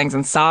poetry things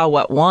and saw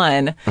what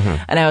won.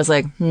 And I was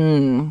like,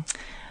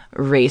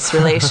 race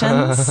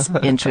relations,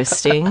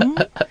 interesting.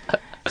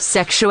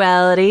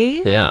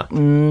 Sexuality. Yeah.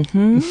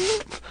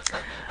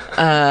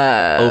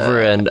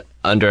 Over and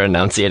under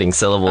enunciating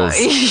syllables.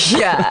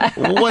 Yeah.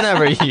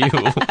 Whatever you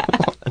want.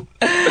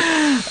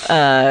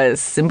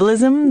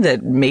 Symbolism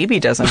that maybe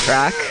doesn't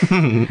track.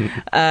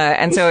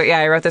 And so,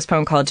 I wrote this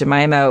poem called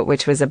Jemima,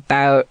 which was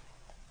about,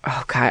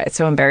 oh God, it's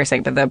so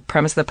embarrassing. But the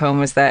premise of the poem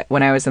was that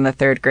when I was in the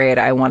 3rd grade,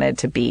 I wanted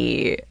to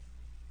be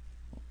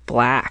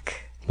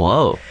black.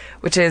 Whoa.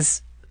 Which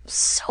is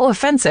so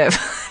offensive.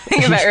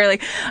 Think about it,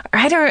 like,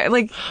 I don't,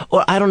 like.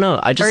 Well, I don't know.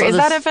 I just is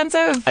that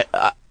offensive?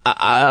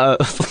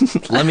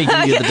 Let me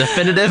give you the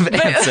definitive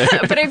answer.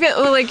 But I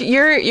feel like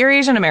you're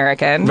Asian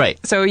American, Right.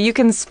 So you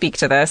can speak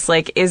to this.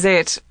 Like, is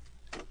it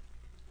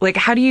like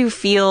how do you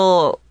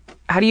feel?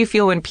 How do you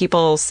feel when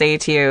people say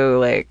to you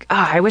like, "Oh,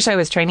 I wish I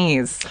was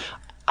Chinese"?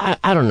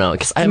 I don't know,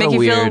 because I have Make a you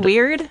weird. feel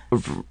weird?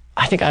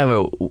 I think I have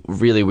a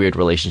really weird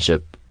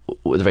relationship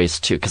with race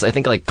too, because I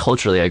think like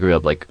culturally I grew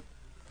up like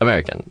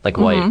American, like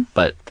white,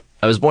 but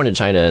I was born in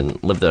China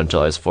and lived there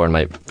until I was 4, and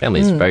my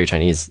family's very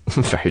Chinese,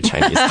 very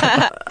Chinese.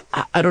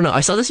 I don't know.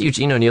 I saw this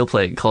Eugene O'Neill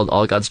play called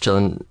All God's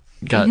Children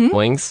Got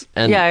Wings,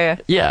 and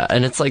Yeah.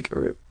 and it's like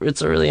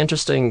it's a really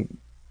interesting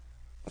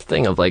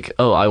thing of like,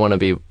 oh, I want to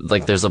be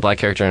like, there's a black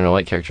character and a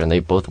white character, and they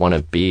both want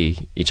to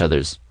be each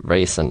other's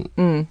race, and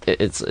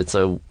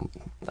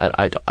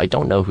I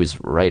don't know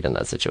who's right in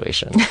that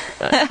situation.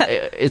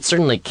 It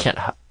certainly can't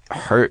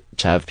hurt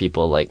to have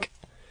people like,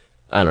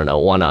 I don't know,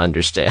 want to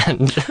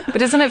understand. But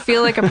doesn't it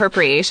feel like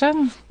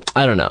appropriation?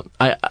 I don't know.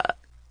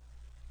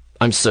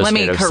 I'm so Let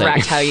me scared of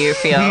correct how you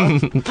feel.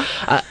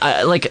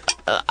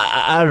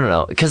 I don't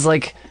know, because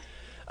like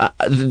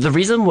the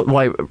reason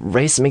why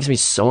race makes me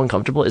so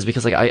uncomfortable is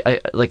because like I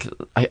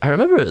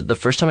remember the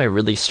first time I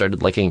really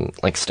started liking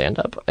like stand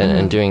up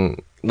and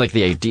doing like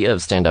the idea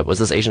of stand up was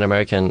this Asian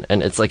American,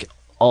 and it's like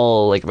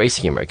all like race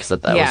humor, because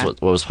that was what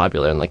was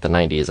popular in like the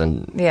 90s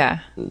and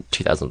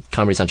 2000.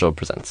 Comedy Central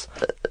presents.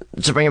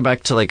 To bring it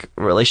back to like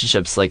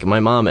relationships, like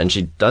my mom, and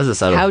she does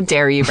this out of. How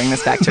dare you bring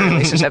this back to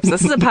relationships?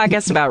 This is a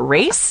podcast about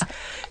race,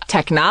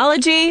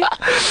 technology,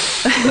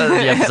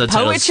 the episode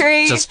title is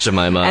poetry, just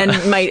Jemima,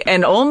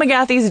 and old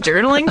McGathy's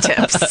journaling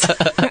tips.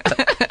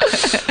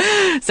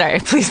 Sorry,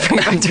 please bring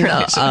it back to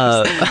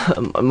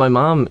relationships. my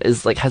mom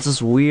is like has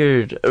this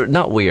weird,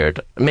 not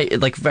weird,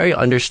 like very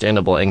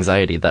understandable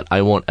anxiety that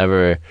I won't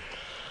ever.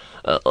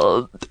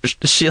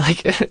 She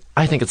like,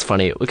 I think it's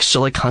funny.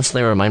 She'll like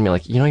constantly remind me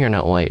like, you know, you're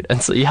not white, and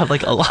so you have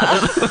like a lot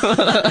of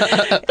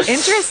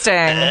interesting.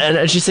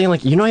 And she's saying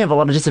like, you know, you have a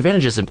lot of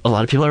disadvantages, and a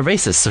lot of people are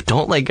racist, so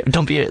don't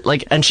be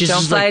like. And she's don't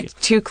just fly like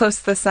too close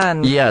to the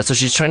sun. Yeah, so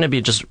she's trying to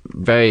be just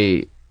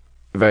very,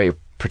 very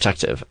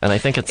protective, and I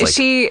think it's like.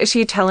 Is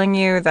she telling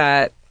you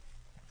that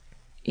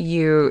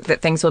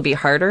things will be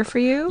harder for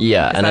you?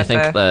 Yeah, and I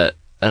think that.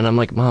 And I'm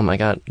like, Mom, I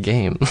got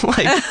game.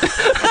 Like,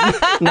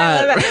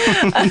 not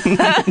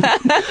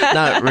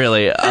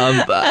really.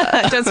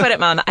 Don't sweat it,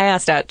 Mom. I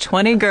asked out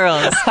 20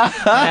 girls when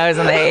I was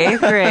in the 8th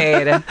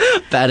grade.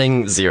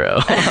 Batting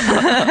 0.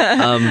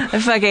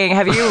 Fucking,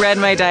 have you read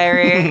my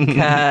diary?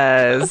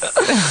 Because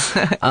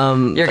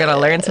you're gonna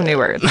learn some new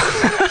words.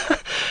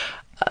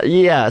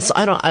 Yeah, so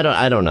I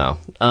don't know.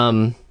 I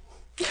mean,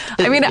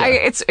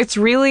 it's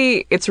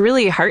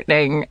really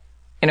heartening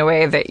in a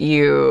way that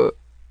you.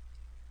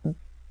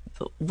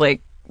 Like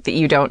that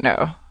you don't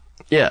know.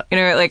 Yeah. You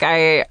know, like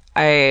I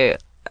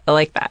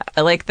like that.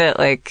 I like that.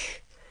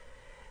 Like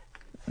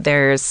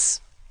I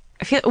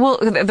feel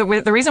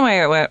the reason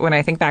why when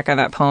I think back on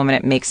that poem and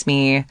it makes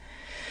me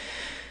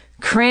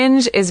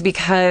cringe is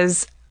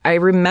because I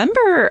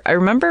remember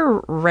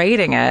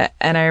writing it,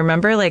 and I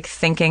remember like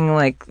thinking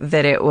like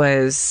that it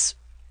was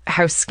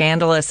how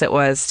scandalous it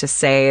was to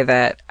say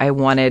that I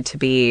wanted to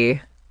be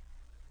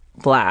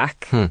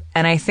black, and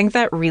I think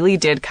that really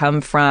did come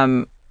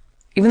from.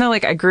 Even though,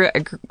 like, I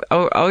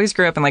always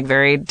grew up in, like,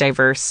 very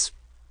diverse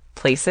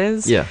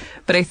places. Yeah.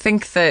 But I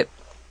think that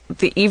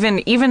even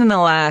in the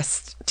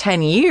last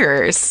 10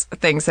 years,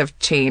 things have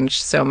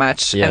changed so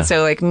much. Yeah. And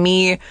so, like,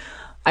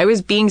 I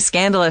was being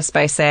scandalous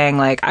by saying,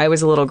 like, I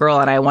was a little girl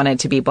and I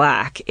wanted to be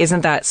black.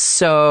 Isn't that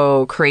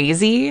so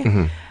crazy?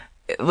 Mm-hmm.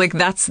 Like,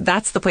 that's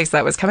the place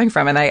that was coming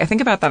from. And I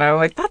think about that and I'm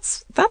like,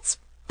 that's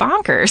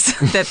bonkers.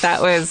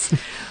 that was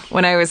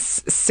when I was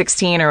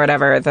 16 or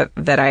whatever,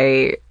 that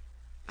I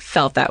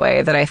felt that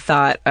way, that I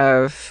thought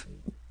of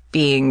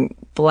being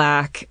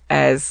black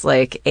as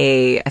like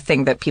a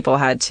thing that people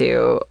had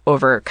to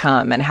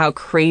overcome, and how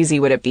crazy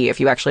would it be if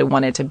you actually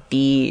wanted to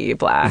be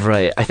black?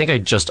 Right. I think I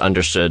just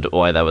understood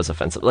why that was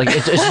offensive. Like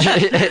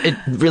it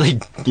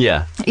really,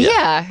 yeah.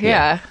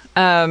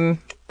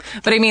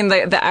 But I mean,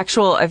 the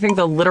actual, I think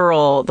the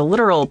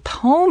literal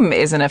poem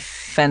isn't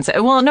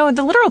offensive. Well, no,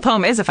 the literal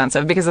poem is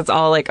offensive because it's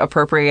all like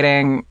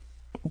appropriating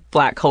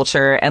black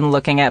culture and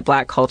looking at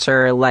black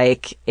culture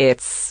like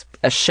it's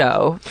a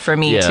show for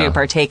me to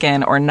partake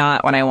in or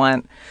not when I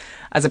want,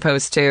 as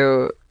opposed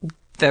to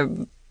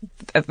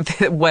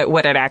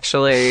what it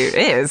actually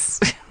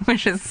is,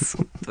 which is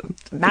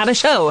not a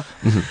show.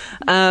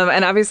 Mm-hmm.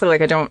 And obviously,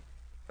 like I don't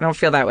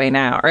feel that way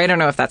now, or I don't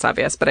know if that's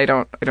obvious, but I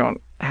don't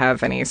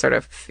have any sort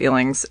of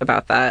feelings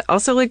about that.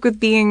 Also, like with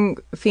being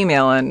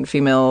female and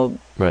female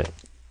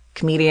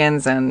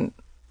comedians and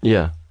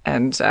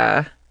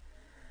I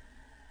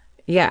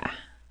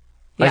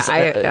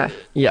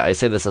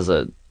say this as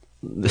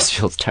this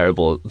feels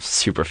terrible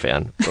super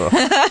fan.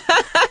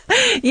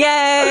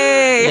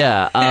 Yay!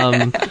 Yeah.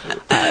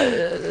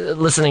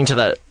 Listening to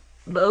that,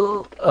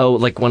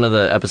 like one of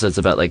the episodes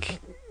about like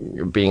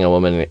being a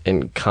woman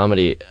in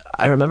comedy,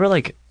 I remember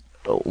like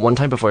one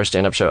time before a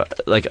stand-up show,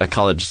 like a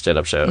college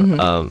stand-up show.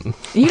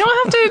 You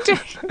don't have to.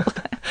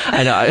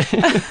 I know.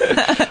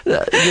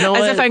 You know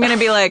what? As if I'm going to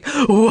be like,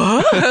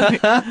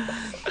 what?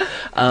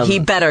 He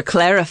better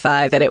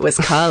clarify that it was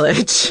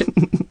college.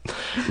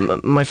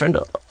 My friend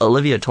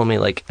Olivia told me,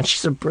 like, and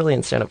she's a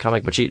brilliant stand-up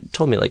comic, but she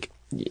told me, like,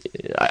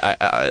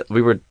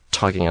 we were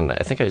talking, and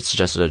I think I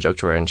suggested a joke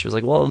to her, and she was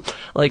like, well,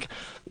 like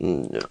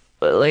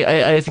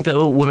I think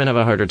that women have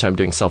a harder time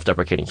doing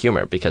self-deprecating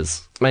humor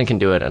because men can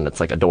do it, and it's,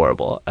 like,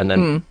 adorable. And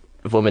then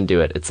if women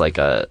do it, it's like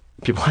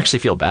people actually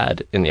feel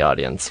bad in the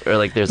audience, or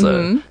like there's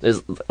a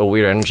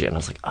weird energy, and I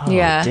was like, oh,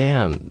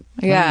 damn.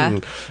 Yeah.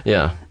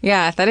 Yeah.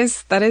 Yeah, that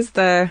is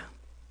the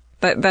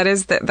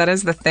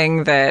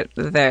thing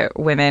that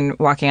women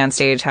walking on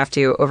stage have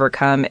to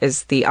overcome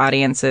is the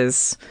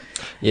audience's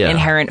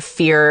inherent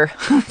fear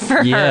for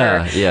her.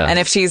 Yeah. And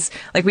if she's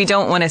like, we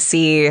don't want to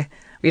see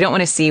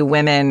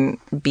women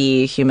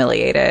be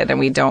humiliated, and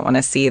we don't want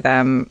to see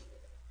them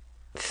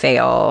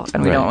fail,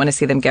 and we don't want to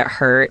see them get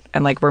hurt,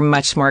 and like we're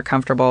much more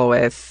comfortable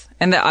with,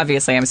 and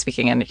obviously I'm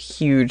speaking in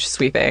huge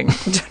sweeping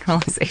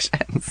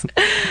generalizations.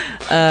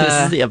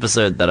 This is the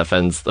episode that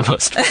offends the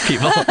most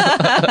people.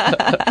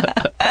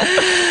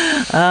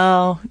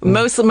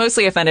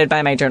 Mostly offended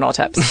by my journal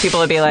tips. People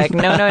would be like,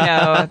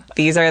 no,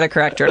 these are the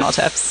correct journal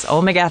tips.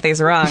 Old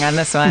McGathy's wrong on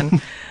this one.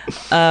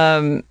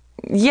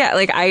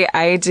 Like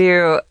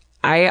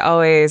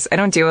I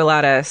don't do a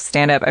lot of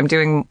stand-up. I'm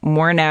doing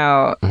more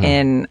now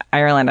in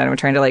Ireland, and I'm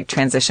trying to like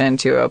transition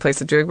to a place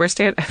of doing more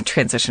stand-up.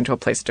 Transition to a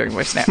place of doing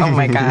more stand-up. Oh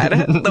my God.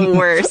 The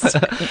worst.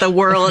 The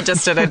world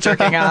just did a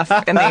jerking off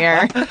in the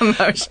air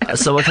emotion.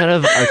 So what kind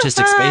of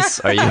artistic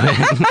space are you in?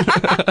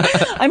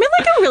 I'm in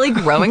like a really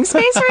growing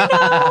space right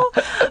now,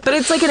 but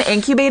it's like an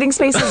incubating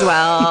space as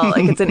well.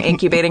 Like it's an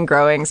incubating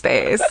growing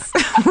space.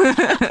 But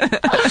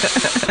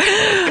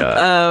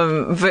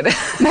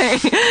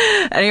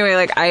anyway,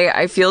 like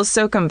I feel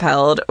so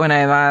compelled when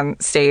I'm on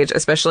stage,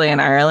 especially in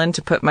Ireland,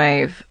 to put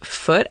my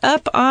foot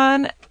up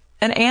on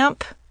an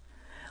amp,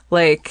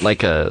 like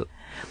a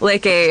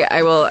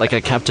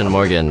Captain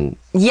Morgan.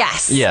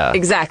 Yes. Yeah.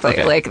 Exactly.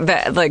 Okay. Like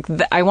that.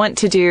 I want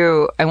to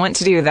do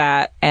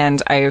that,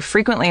 and I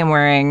frequently am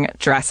wearing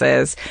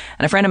dresses.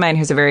 And a friend of mine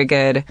who's a very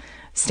good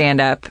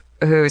stand-up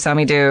who saw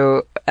me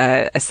do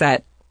a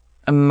set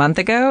a month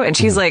ago, and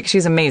she's like,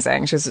 she's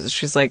amazing.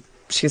 She's like,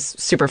 she's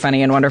super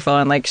funny and wonderful,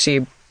 and like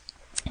she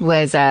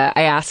was. I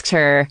asked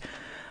her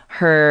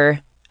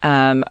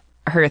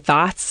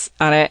thoughts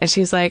on it, and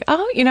she's like,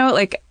 oh,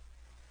 like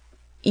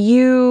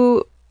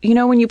you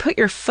know, when you put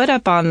your foot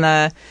up on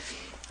the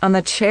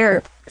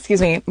chair,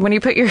 excuse me, when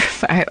you put your,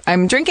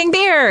 I'm drinking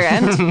beer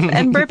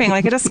and burping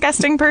like a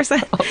disgusting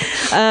person.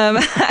 I've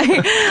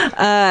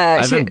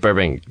been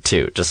burping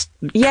too, just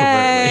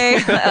yay.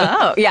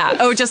 Oh yeah.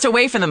 Oh, just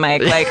away from the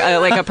mic, like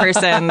a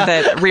person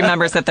that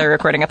remembers that they're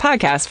recording a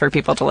podcast for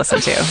people to listen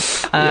to.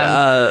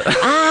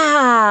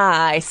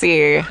 I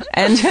see.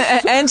 And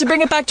to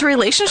bring it back to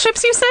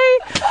relationships, you say?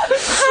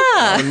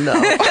 Huh. Oh, no.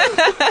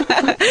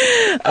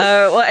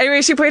 Well,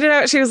 anyway, she pointed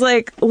out, she was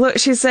like, look,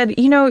 she said,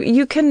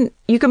 you can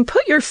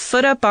put your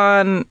foot up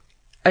on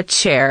a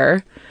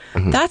chair.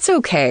 Mm-hmm. That's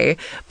okay.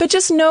 But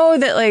just know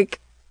that like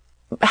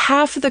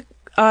half of the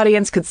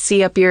audience could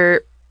see up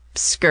your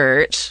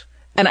skirt.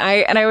 And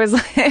I was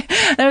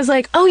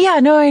like, oh yeah,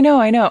 no, I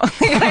know.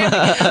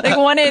 Like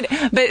wanted,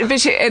 but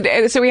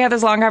she, so we had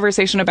this long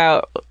conversation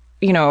about,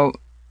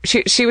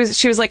 she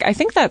was like, I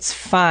think that's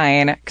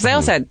fine. Cause I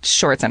also had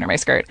shorts under my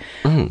skirt,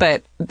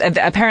 but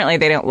apparently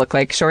they don't look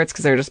like shorts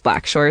cause they're just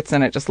black shorts,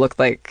 and it just looked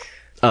like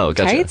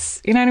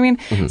tights. You know what I mean?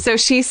 Mm-hmm. So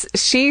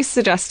she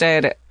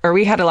suggested, or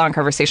we had a long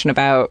conversation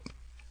about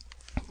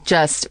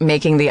just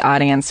making the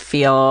audience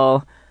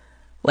feel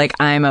like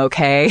I'm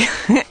okay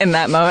in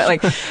that moment.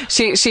 Like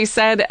she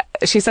said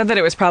that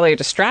it was probably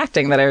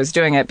distracting that I was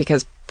doing it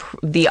because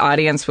the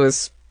audience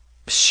was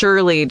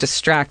surely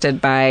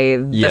distracted by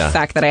the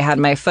fact that I had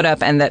my foot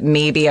up, and that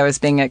maybe I was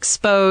being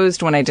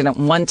exposed when I didn't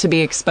want to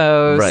be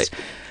exposed. Right.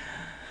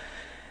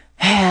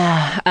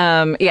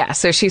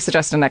 So she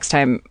suggested next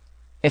time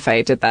if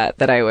I did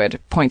that I would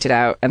point it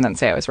out and then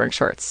say I was wearing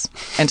shorts,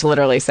 and to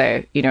literally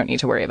say, you don't need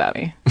to worry about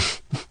me.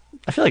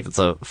 I feel like it's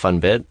a fun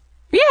bit.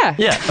 Yeah.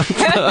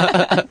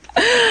 I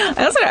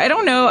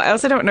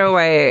also don't know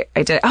why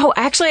I did. Oh,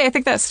 actually, I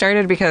think that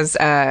started because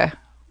why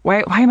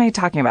am I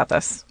talking about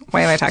this?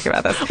 Wait,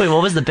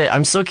 what was the bit?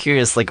 I'm so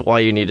curious, like, why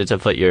you needed to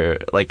put your,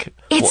 like...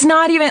 It's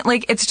not even,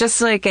 like, it's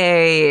just like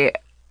I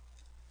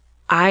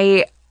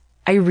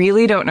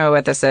really don't know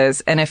what this is.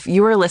 And if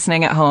you are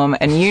listening at home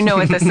and you know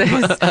what this is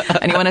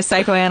and you want to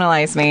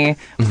psychoanalyze me,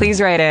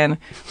 please write in.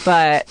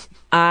 But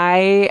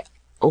I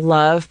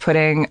love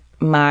putting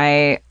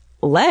my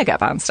leg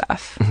up on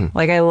stuff. Mm-hmm.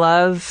 Like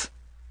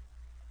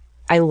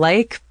I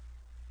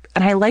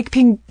like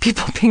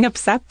people being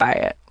upset by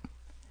it.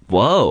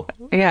 Whoa.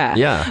 Yeah.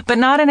 Yeah. But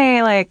not in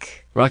a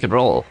like rock and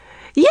roll.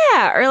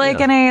 Yeah, or like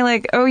in a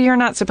like, oh, you're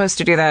not supposed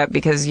to do that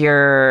because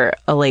you're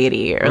a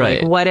lady, or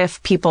like, what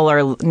if people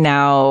are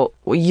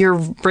you're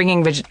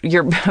bringing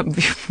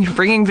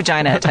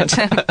vagina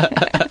attention?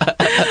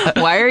 What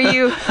Why are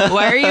you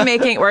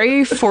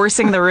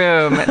forcing the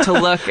room to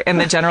look in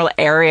the general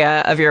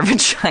area of your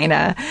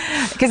vagina?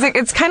 Because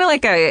it's kind of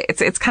like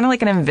it's kind of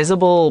like an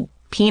invisible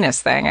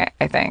penis thing,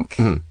 I think.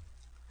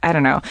 I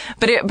don't know.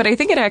 But I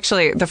think it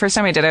actually, the first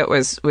time I did it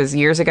was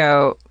years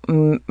ago.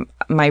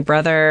 My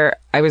brother,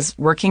 I was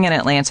working in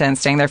Atlanta and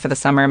staying there for the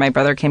summer. My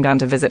brother came down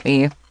to visit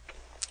me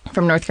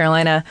from North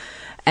Carolina.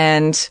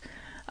 And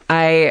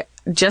I,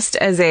 just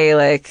as a,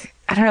 like,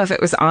 I don't know if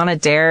it was on a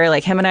dare,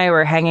 like him and I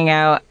were hanging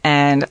out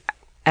and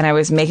I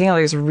was making all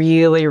these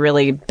really,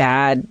 really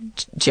bad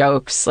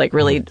jokes, like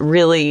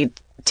really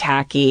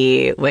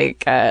tacky,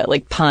 like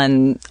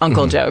pun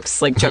uncle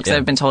jokes, like jokes that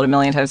have been told a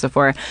million times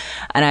before.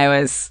 And I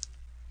was,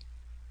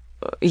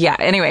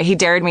 anyway, he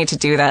dared me to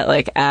do that,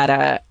 like at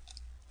a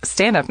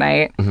stand-up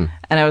night. And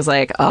I was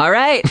like, all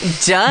right,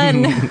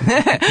 done.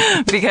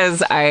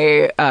 Because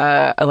I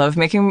love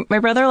making my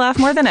brother laugh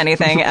more than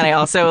anything. And I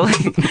also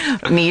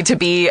need to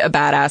be a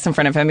badass in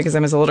front of him because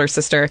I'm his older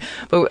sister.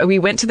 But we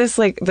went to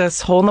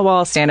this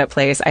hole-in-the-wall stand-up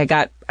place.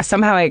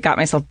 Somehow I got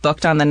myself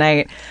booked on the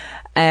night.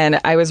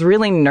 And I was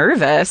really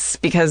nervous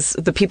because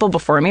the people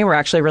before me were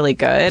actually really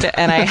good.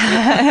 And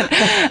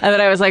and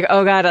then I was like,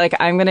 oh God, like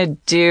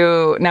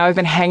now I've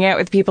been hanging out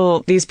with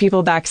these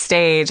people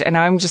backstage, and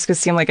now I'm just going to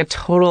seem like a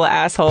total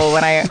asshole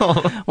when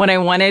I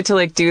wanted to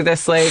like do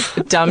this like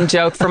dumb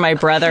joke for my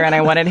brother, and I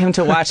wanted him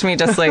to watch me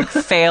just like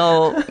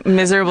fail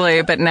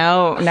miserably. But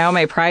now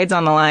my pride's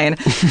on the line.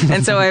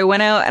 And so I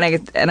went out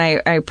and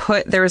I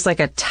put, there was like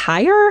a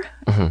tire.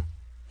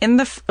 In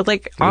the,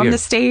 on the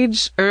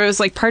stage, or it was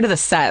like part of the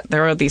set,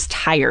 there were these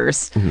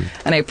tires,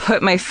 and I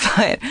put my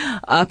foot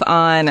up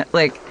on,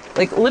 like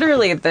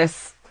literally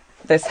this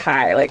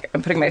high, like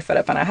I'm putting my foot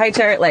up on a high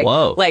chair, like,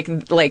 whoa. like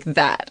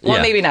that.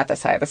 Well, maybe not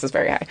this high. This is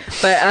very high.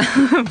 But,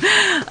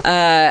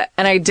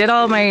 and I did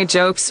all my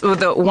jokes.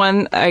 The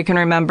one I can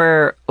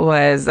remember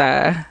was,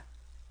 oh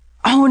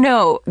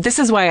no, this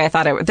is why I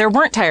thought there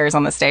weren't tires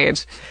on the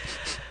stage.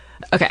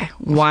 Okay,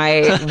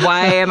 why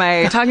am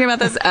I talking about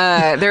this?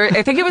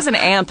 I think it was an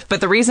amp,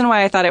 but the reason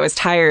why I thought it was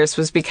tires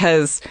was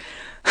because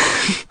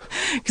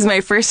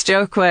my first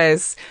joke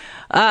was,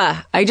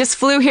 I just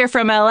flew here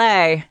from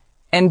LA,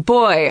 and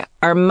boy,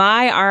 are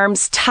my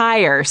arms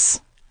tires.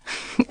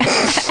 And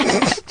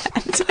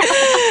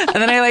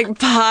then I like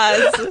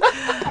paused.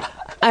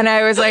 And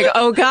I was like,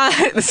 oh God,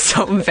 this is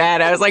so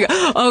bad. I was like,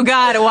 oh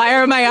God, why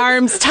are my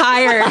arms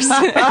tires?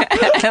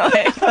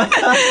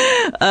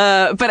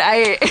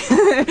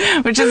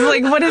 Which is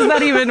like, what do you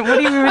even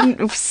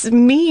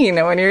mean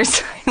when you're,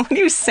 what are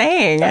you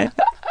saying? I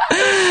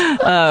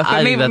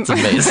think that's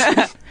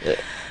amazing.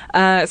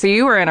 So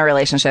you were in a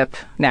relationship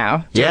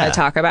now. Do you want to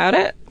talk about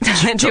it?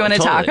 Do you want to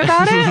talk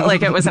about it?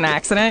 Like it was an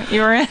accident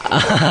you were in?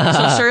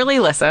 She'll surely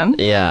listen.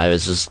 Yeah, I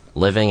was just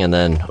living and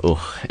then,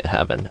 it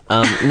happened.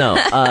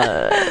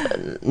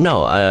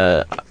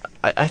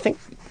 I think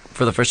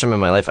for the first time in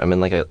my life, I'm in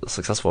like a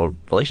successful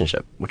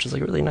relationship, which is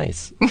like really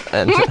nice.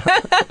 And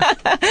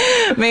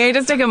may I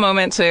just take a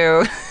moment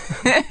to,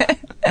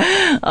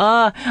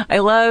 I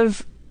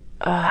love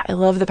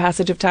the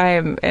passage of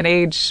time and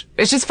age.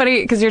 It's just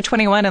funny because you're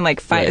 21 and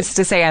like it's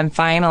to say I'm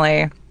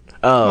finally.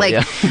 Oh, like,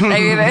 yeah.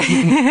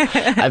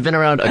 I've been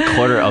around a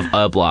quarter of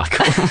a block.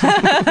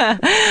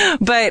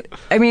 But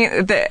I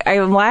mean,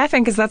 I'm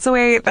laughing because that's the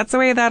way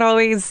it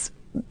always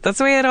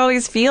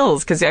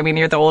feels. Because I mean,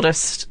 you're the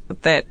oldest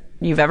that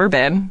you've ever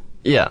been.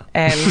 Yeah.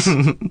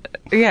 And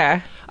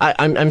yeah.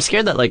 I'm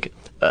scared that like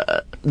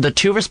the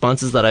two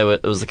responses that I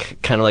was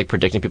kind of like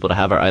predicting people to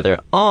have are either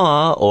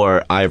aw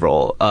or eye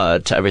roll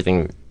to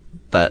everything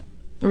that.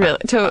 Really?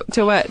 To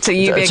what? To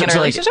you being in a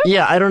relationship? Like,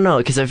 yeah, I don't know,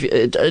 because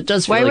it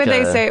does feel why would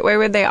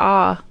they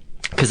awe?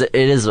 Because it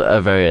is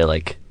a very,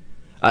 like,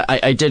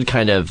 I did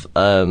kind of,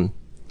 like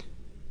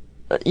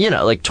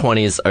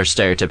 20s are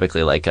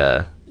stereotypically like,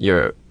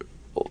 you're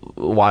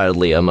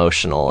wildly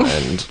emotional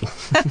and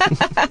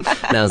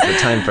now's the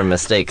time for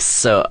mistakes.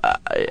 So,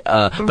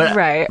 but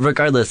right.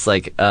 Regardless,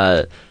 like,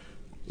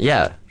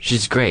 yeah,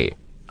 she's great.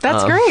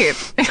 That's great.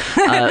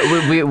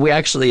 We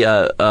actually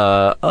okay.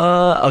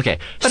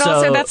 But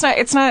also that's not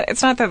it's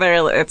not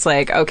that it's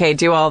like, okay,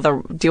 do all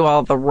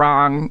the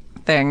wrong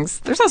things.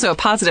 There's also a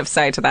positive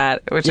side to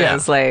that, which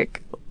is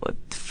like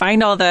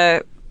find all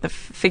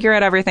figure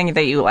out everything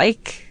that you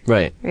like.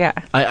 Right. Yeah.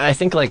 I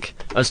think like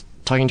I was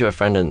talking to a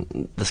friend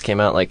and this came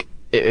out like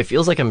it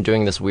feels like I'm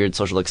doing this weird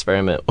social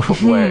experiment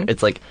where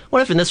it's like,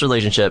 what if in this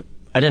relationship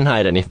I didn't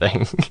hide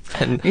anything?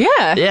 And,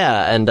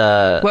 yeah, and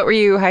what were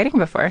you hiding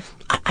before?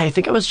 I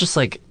think I was just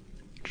like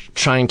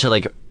trying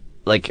to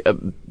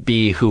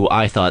be who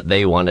I thought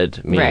they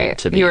wanted me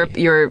to be.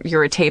 You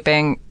were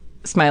taping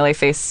smiley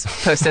face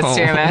post-its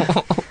to your mouth.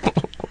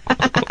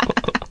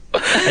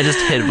 I just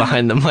hid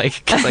behind the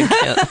mic because I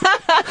can't look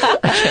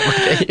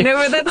at you. No,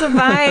 but that's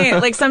fine.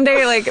 Like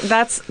someday,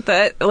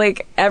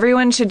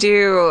 everyone should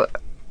do.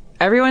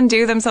 Everyone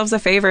do themselves a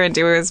favor and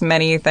do as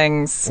many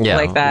things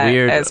like that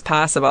as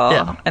possible.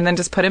 Yeah. And then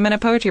just put them in a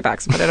poetry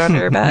box and put it under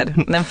your bed.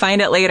 And then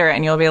find it later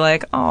and you'll be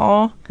like,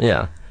 oh.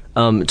 Yeah.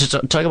 To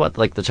talk about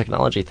like the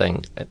technology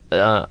thing,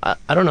 I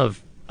don't know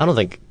if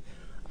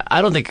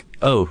I don't think.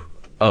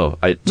 Oh,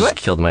 I just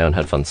killed my own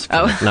headphones.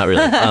 Oh. Not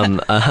really.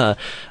 I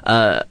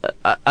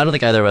don't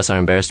think either of us are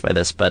embarrassed by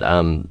this, but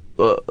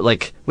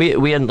like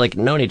we had like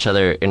known each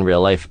other in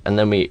real life, and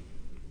then we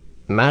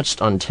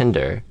matched on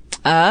Tinder.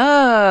 Oh.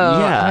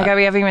 Yeah. Oh my God,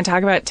 we haven't even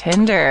talked about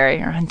Tinder.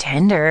 You're on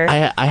Tinder.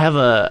 I have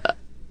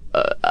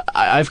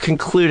I've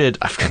concluded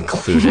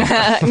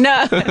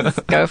No,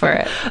 go for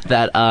it.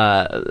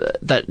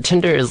 that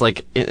Tinder is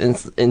like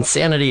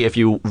insanity if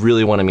you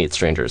really want to meet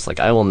strangers. Like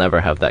I will never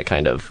have that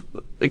kind of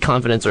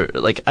confidence or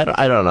like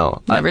I don't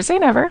know. Never say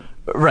never.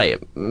 Right.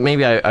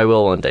 Maybe I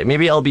will one day.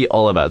 Maybe I'll be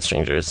all about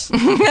strangers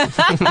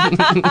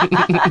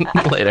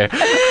later.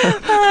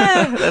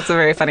 That's a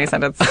very funny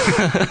sentence.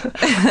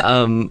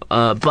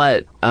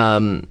 But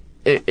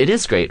it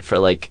is great for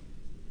like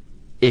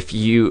if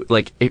you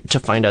like to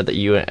find out that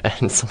you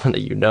and someone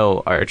that you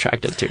know are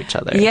attracted to each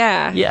other.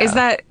 Yeah. Yeah.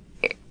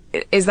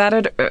 Is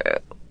that a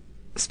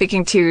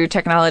speaking to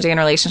technology and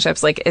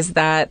relationships, like is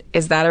that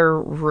a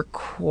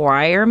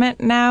requirement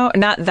now?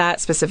 Not that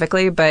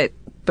specifically, but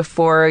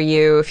before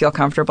you feel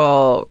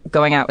comfortable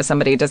going out with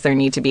somebody, does there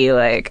need to be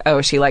like,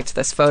 oh, she liked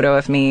this photo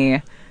of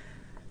me?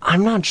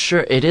 I'm not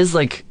sure. It is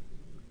like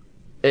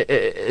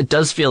it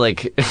does feel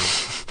like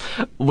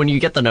when you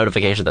get the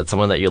notification that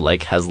someone that you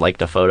like has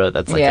liked a photo,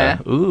 that's like Yeah.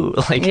 ooh,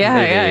 like Yeah,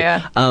 maybe.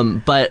 yeah.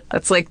 But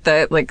That's like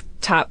the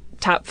top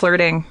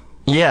flirting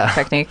yeah.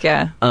 technique.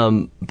 Yeah.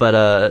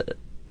 But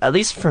at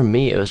least for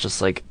me, it was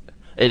just like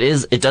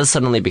it does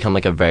suddenly become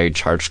like a very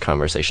charged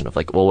conversation of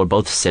like, well, we're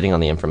both sitting on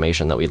the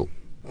information that we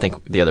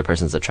think the other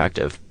person's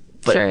attractive.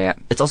 But Sure, yeah.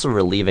 it's also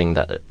relieving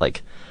that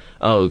like,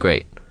 oh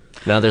great,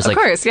 now there's Of like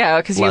course, yeah,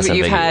 because less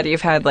you've ambiguity.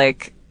 had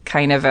like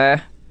kind of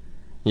a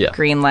yeah.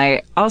 green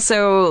light.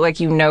 Also, like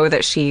you know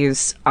that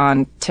she's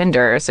on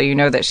Tinder, so you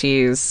know that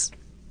she's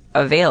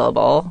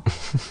available.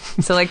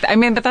 So like, I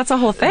mean, but that's a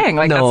whole thing.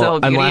 Like that's the No, whole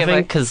I'm beauty laughing of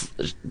like.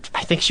 because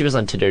I think she was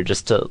on Tinder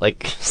just to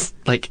like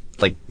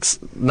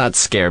not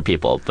scare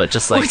people, but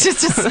just like Just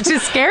to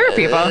scare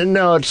people.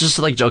 no, it's just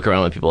to like joke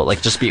around with people,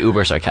 like just be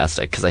uber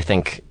sarcastic. Because I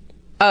think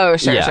Oh,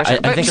 sure, Yeah, sure, sure. I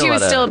But think a she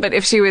was lot of- still. But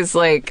if she was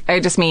like, I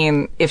just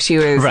mean, if she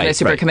was in a Right,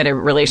 super right. committed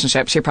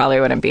relationship, she probably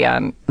wouldn't be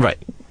on right.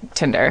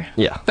 Tinder.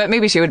 Yeah. But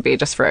maybe she would be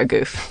just for a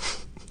goof.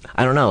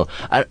 I don't know.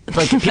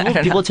 Like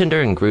people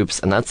Tinder in groups,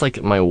 and that's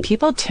like my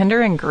People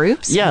Tinder in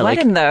groups. Yeah, What like-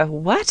 in the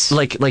what?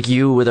 like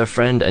you with a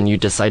friend, and you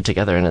decide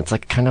together, and it's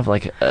like kind of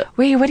like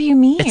Wait, what do you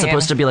mean? it's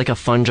supposed to be like a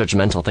fun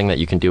judgmental thing that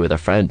you can do with a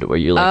friend, where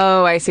you like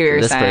Oh, I see what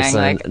you're this saying.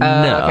 person- Like, oh,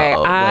 no, okay.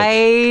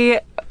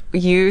 like-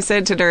 You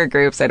said Tinder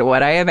groups, and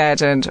what I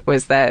imagined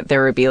was that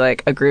there would be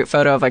like a group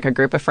photo of like a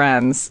group of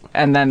friends,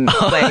 and then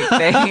like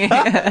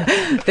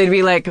they'd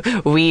be like,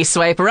 we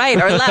swipe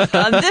right or left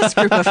on this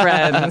group of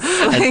friends.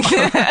 Like,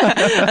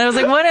 and I was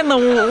like, what in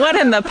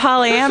the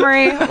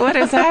polyamory? What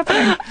is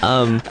happening?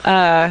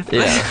 yeah.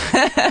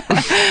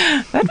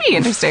 That'd be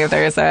interesting if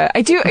there is a.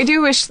 I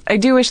do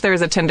wish there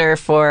was a Tinder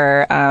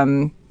for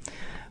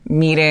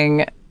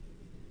meeting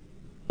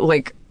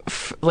like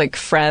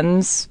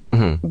friends,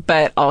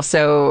 but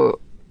also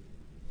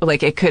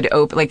like it could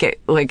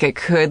it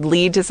could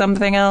lead to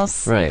something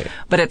else. Right.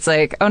 But it's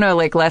like, oh no,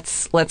 like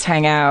let's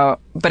hang out.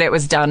 But it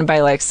was done by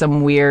like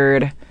some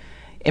weird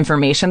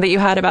information that you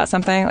had about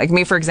something. Like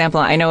me, for example,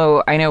 I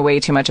know way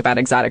too much about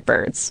exotic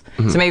birds.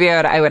 So maybe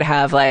I would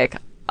have like,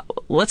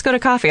 let's go to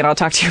coffee and I'll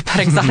talk to you about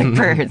exotic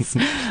birds.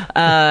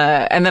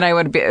 And then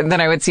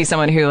I would see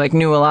someone who like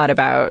knew a lot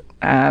about,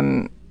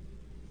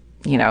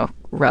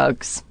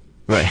 rugs.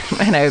 Right.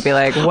 And I would be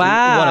like,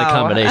 wow. What a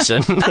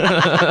combination.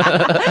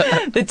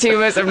 The two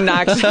most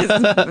obnoxious,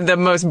 the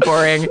most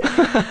boring.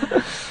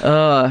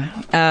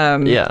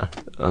 Yeah.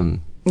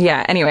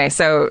 Yeah. Anyway,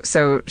 so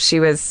she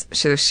was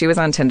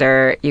on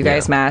Tinder. You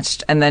guys Yeah.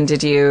 matched, and then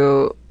did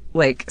you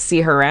like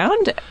see her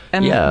around?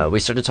 And Yeah, we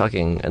started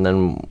talking, and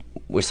then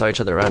we saw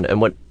each other around.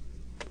 And what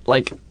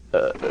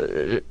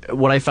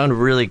I found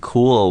really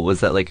cool was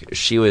that like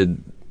she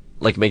would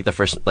like make the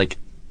first like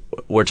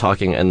we're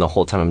talking, and the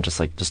whole time I'm just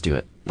like, just do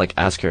it. Like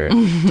ask her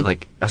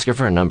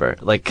for a number.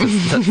 Like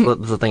 'cause that's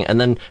the thing. And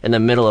then in the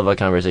middle of a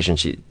conversation,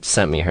 she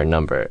sent me her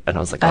number, and I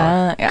was like,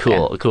 oh, yeah,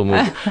 cool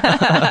move.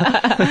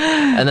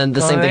 And then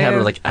the same thing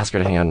happened. Like ask her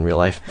to hang out in real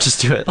life.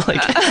 Just do it.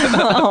 Like,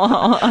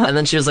 and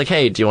then she was like,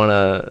 hey, do you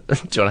wanna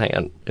hang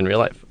out in real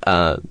life?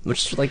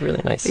 Which is like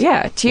really nice.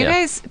 Yeah. Do you Yeah.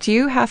 guys? Do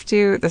you have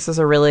to? This is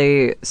a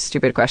really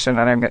stupid question,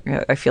 and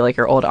I feel like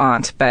your old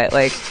aunt. But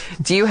like,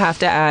 do you have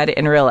to add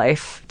in real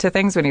life to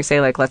things when you say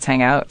like, let's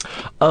hang out?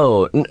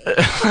 Oh, no.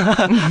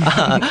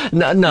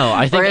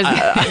 I think Or is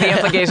the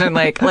implication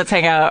like, let's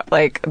hang out?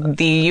 Like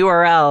the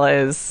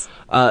URL is.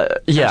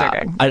 yeah,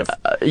 joking.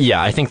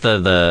 I think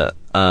the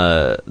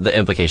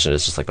implication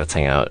is just like, let's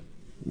hang out.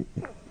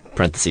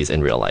 Parentheses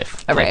in real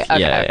life. Oh, right.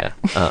 Like, Okay, yeah.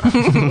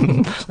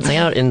 Let's hang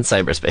out in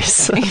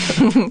cyberspace.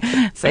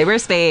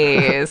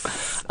 Cyberspace.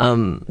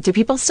 Do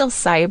people still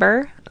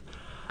cyber?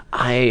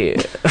 I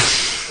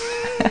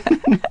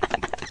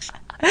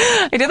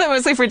I did that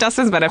mostly for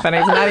Dustin's benefit.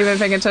 He's not even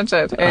paying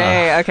attention.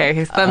 Hey, okay,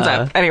 he's thumbs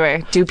up.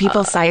 Anyway, do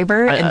people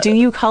cyber, and do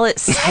you call it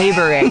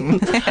cybering?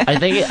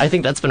 I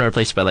think that's been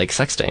replaced by like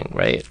sexting,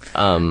 right?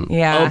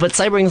 Yeah. Oh, but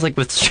cybering is like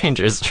with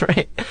strangers,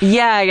 right?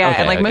 Yeah, Okay,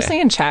 and like okay. mostly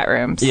in chat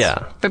rooms.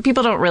 Yeah. but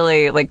people don't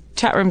really like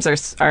chat rooms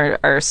are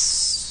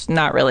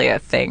not really a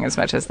thing as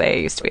much as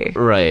they used to be.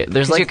 Right.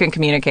 There's 'Cause like you can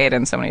communicate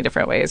in so many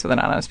different ways with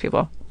anonymous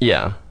people.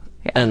 Yeah.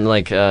 And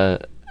like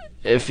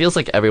it feels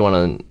like everyone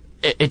on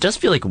it does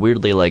feel like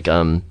weirdly like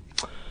on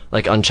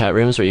chat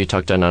rooms where you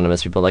talk to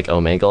anonymous people like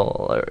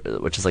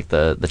Omegle, which is like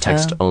the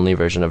text only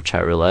version of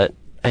chat roulette.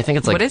 I think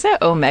it's like What is it?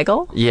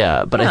 Omegle?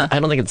 Yeah, but I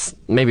don't think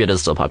maybe it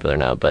is still popular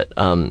now, but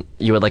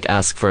you would like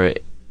ask for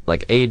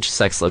like age,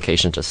 sex,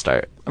 location to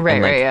start. Right,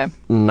 And, like, right, yeah.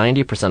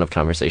 90% of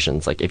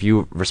conversations, like if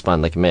you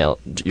respond like male,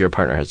 your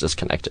partner has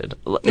disconnected.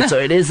 So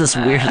it is this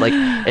weird like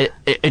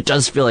it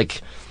does feel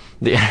like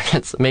the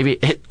internet's maybe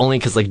only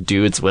because like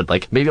dudes would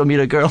like maybe I'll meet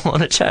a girl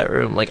on a chat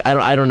room. Like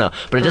I don't know,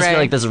 but it does feel Right.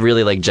 like this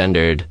really like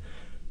gendered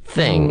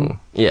thing.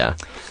 Yeah.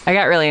 I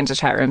got really into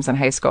chat rooms in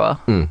high school.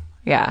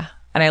 Yeah,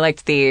 and I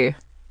liked the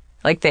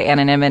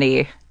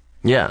anonymity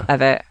Yeah.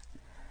 of it,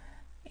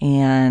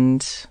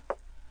 and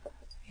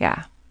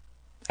yeah,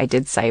 I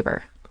did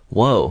cyber.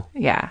 Whoa.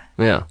 Yeah,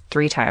 Yeah.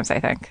 3 times I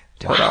think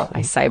total.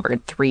 I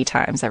cybered 3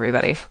 times.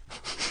 Everybody.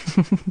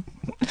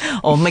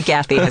 Old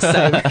McGathy has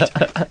cybered.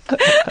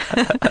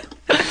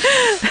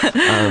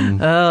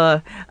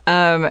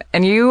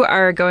 And you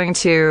are going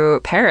to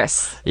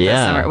Paris this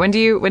Yeah. summer. When do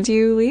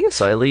you leave?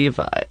 So I leave.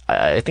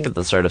 I think at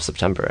the start of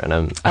September, and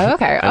I'm. Oh,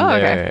 okay.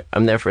 Okay.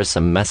 I'm there for a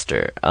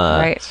semester.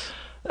 Right.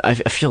 I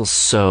feel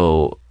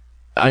so.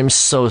 I'm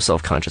so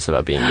self-conscious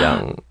about being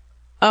young.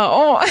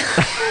 Oh.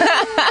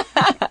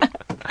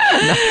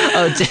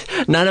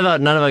 Not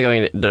about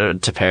going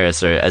to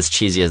Paris, or as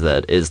cheesy as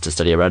that is to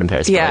study abroad in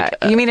Paris. but, Yeah.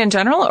 like, You mean in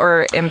general,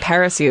 or in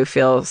Paris you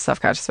feel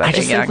self-conscious about I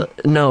being just young?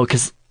 think no,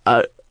 because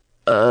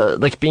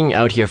like being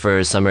out here for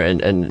a summer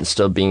and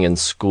still being in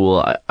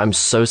school, I'm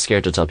so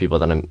scared to tell people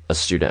that I'm a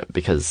student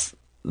because.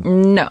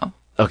 No.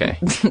 Okay.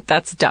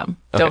 That's dumb.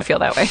 Don't feel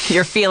that way.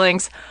 Your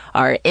feelings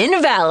are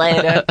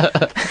invalid.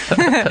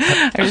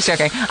 I'm just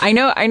joking. I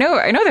know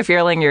the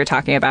feeling you're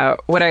talking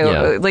about. What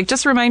I like,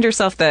 just remind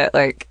yourself that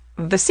like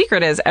the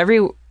secret is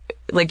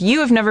you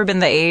have never been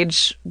the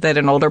age that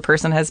an older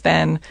person has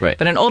been, Right.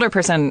 but an older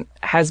person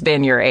has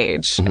been your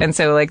age. And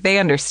so like they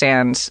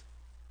understand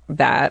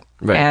that.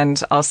 Right. And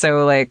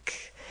also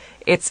like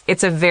it's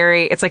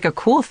like a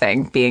cool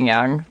thing being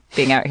young,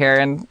 being out here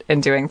and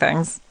doing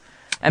things.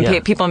 And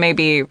Yeah. people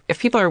if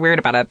people are weird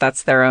about it,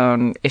 that's their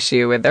own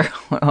issue with their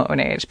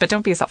own age. But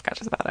don't be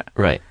self-conscious about it.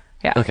 Right.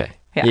 Yeah. Okay.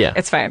 Yeah. Yeah.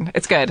 It's fine.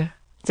 It's good.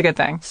 It's a good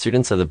thing.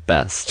 Students are the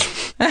best.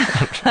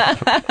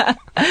 Well,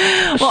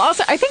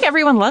 also, I think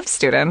everyone loves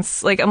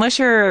students. Like, unless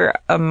you're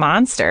a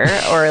monster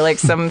or like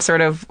some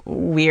sort of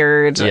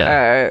weird,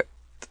 Yeah.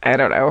 I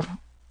don't know,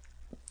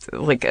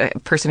 like a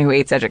person who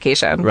hates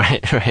education.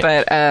 Right.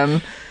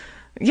 But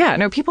yeah,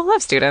 no, people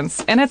love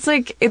students. And it's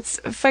like, it's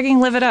fucking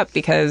live it up,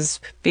 because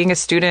being a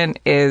student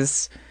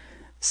is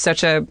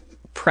such a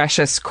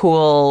precious,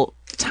 cool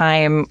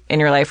time in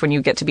your life when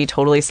you get to be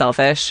totally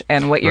selfish.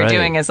 And what you're Right.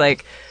 doing is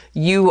like,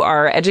 you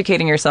are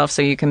educating yourself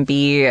so you can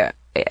be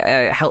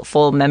a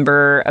helpful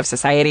member of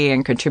society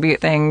and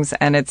contribute things.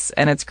 And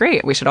it's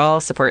great. We should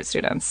all support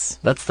students.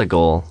 That's the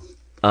goal.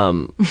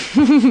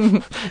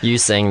 You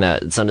saying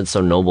that, it sounded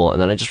so noble,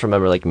 and then I just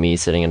remember like me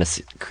sitting in a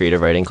creative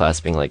writing class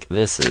being like,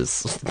 this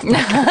is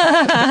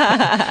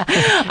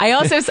I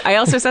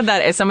also said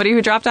that as somebody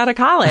who dropped out of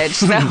college.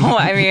 So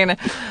I mean,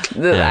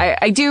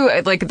 I do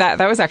like that.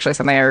 That was actually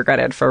something I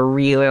regretted for a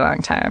really long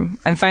time.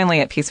 I'm finally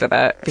at peace with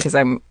it because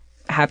I'm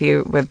happy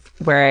with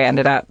where I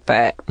ended up.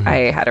 But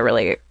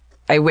I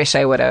wish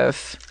I would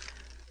have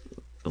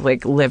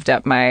like lived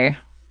up my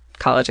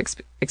college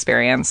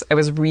experience. I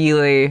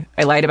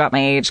lied about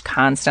my age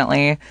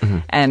constantly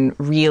and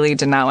really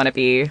did not want to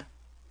be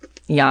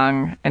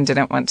young and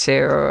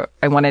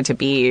I wanted to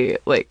be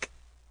like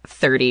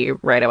 30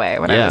 right away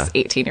when I was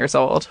 18 years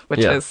old, which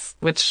is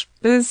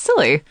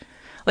silly.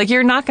 Like,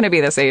 you're not going to be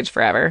this age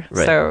forever.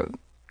 Right. So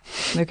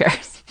who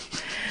cares?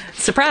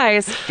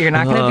 Surprise. You're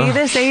not going to be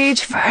this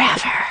age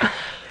forever.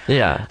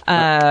 yeah.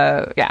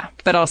 Yeah.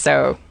 But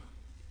also,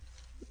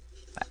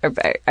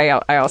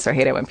 I also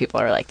hate it when people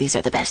are like, these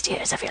are the best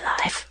years of your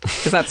life.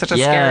 Because that's such a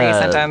scary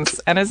sentence.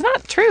 And it's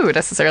not true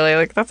necessarily.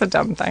 Like, that's a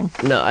dumb thing.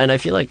 No, and I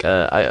feel like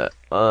the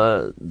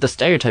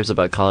stereotypes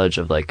about college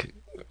of like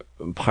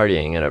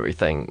partying and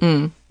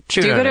everything.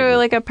 Do you go to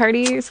like a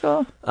party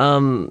school?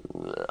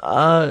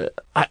 I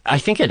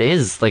think it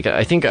is. Like,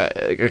 I think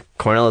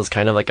Cornell is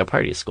kind of like a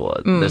party school.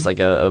 There's like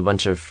a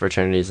bunch of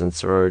fraternities and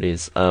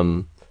sororities.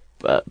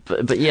 But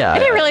yeah. I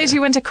didn't realize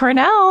you went to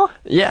Cornell.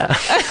 Yeah.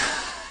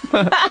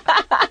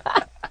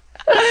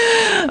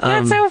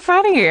 That's so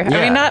funny. I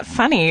mean, not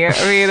funny. I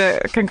mean,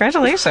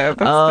 congratulations.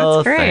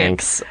 That's great.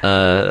 Thanks.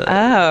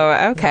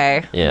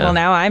 Okay. Yeah. Well,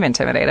 now I'm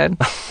intimidated.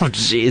 Oh,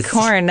 jeez.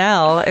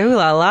 Cornell. Ooh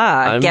la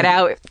la. Get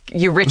out,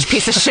 you rich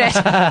piece of shit.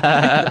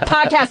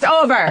 Podcast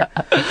over.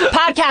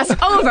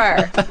 Podcast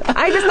over.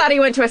 I just thought he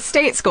went to a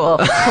state school.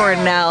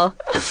 Cornell.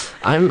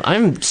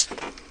 I'm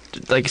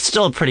like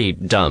still pretty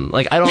dumb.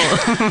 Like I don't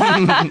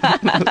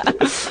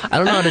I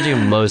don't know how to do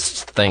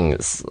most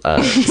things.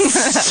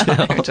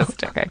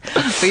 Just okay.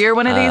 So you're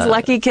one of these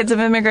lucky kids of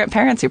immigrant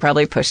parents who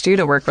probably pushed you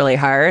to work really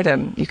hard,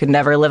 and you could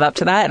never live up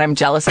to that. And I'm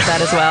jealous of that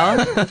as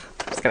well.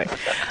 Just kidding.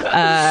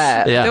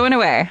 Going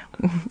away.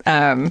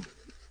 Yeah.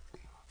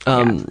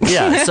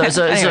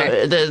 So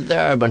Anyway.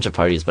 there are a bunch of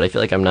parties, but I feel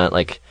like I'm not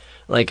like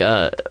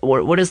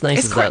what is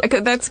nice is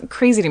that That's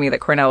crazy to me that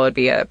Cornell would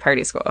be a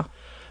party school.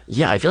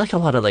 yeah, I feel like a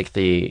lot of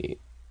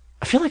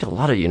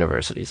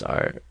universities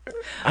are.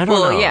 I don't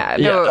know. Yeah,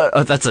 no.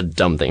 Oh, that's a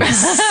dumb thing to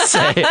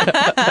say. You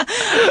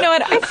know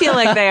what? I feel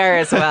like they are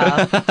as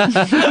well.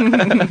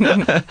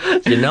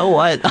 You know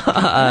what?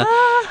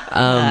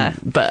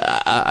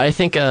 But I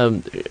think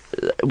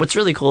what's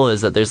really cool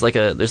is that there's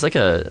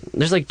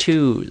like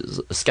two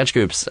sketch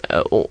groups,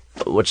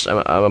 which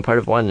I'm a part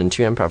of one, and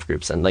two improv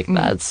groups, and like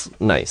that's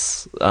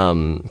nice.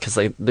 Because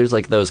like there's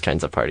like those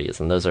kinds of parties,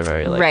 and those are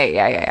very like Right,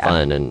 yeah.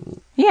 fun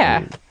and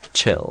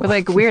chill. With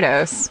like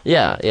weirdos.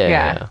 Yeah.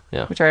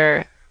 Which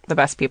are the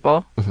best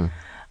people. Mm-hmm.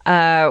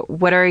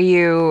 What are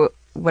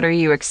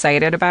you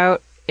excited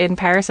about in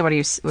Paris, and what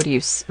are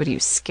you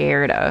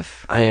scared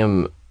of? I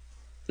am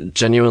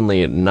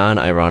genuinely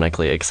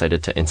non-ironically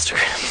excited to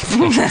Instagram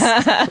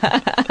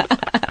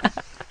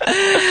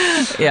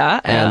things.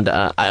 Yeah. And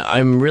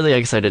I'm really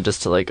excited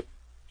just to like,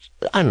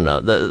 I don't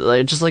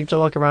know, just like to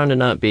walk around and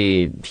not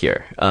be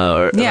here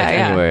or like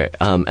anywhere.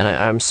 And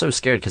I'm so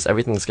scared because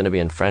everything's going to be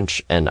in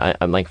French, and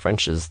I'm like,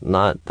 French is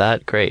not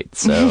that great.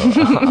 So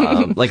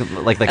like the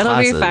It'll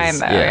classes. be fine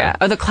though. Yeah.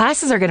 Oh, the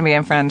classes are going to be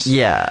in French.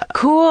 Yeah.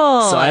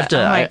 Cool. So I have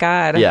to. Oh my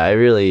god. Yeah,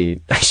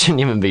 I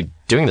shouldn't even be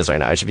doing this right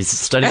now. I should be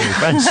studying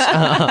French.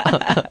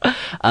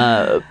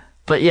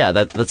 But yeah,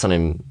 that's what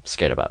I'm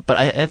scared about. But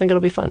I think it'll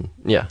be fun.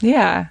 Yeah.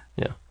 Yeah.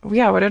 Yeah.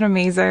 Yeah. What an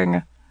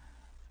amazing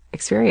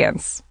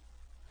experience.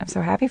 I'm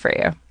so happy for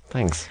you.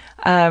 Thanks.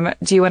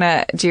 Do you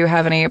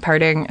have any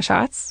parting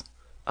shots?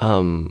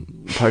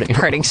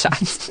 Parting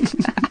shots.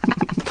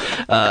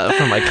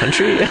 From my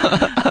country?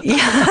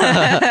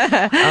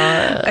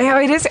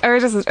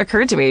 It just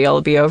occurred to me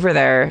you'll be over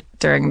there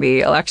during the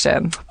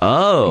election.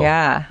 Oh.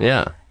 Yeah.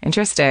 Yeah.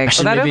 Interesting. I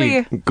should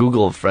maybe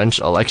Google French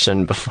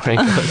election before I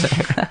go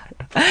there.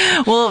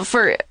 Well,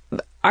 for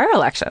our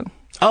election.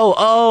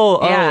 Oh.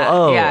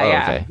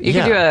 Yeah. Okay. You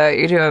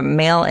could do a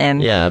mail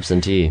in. Yeah,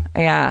 absentee.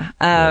 Yeah.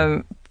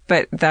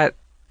 But that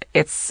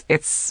it's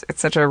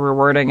such a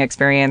rewarding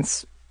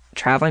experience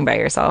traveling by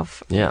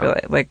yourself. Yeah.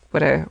 Really, like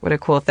what a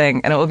cool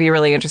thing. And it will be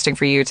really interesting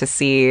for you to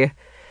see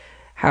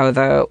how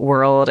the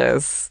world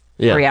is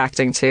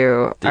reacting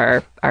to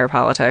our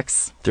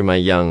politics through my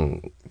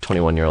young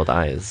 21-year-old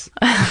eyes.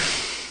 I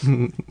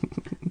mean,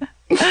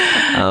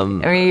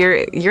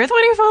 you're the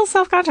one who feels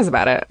self-conscious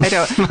about it. I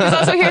don't. Because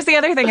also, here's the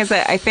other thing: is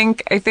that I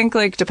think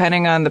like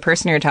depending on the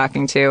person you're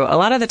talking to, a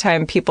lot of the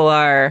time people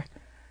are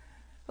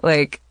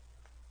like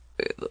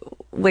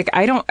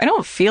I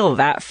don't feel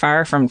that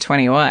far from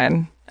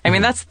 21. I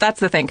mean, that's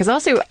the thing. Because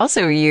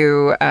also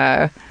you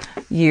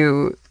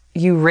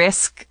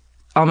risk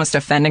almost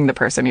offending the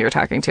person you're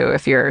talking to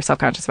if you're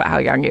self-conscious about how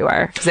young you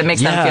are, because it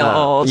makes them feel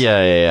old.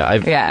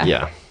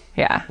 Yeah.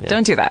 Yeah.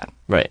 Don't do that.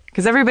 Right.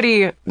 Because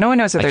no one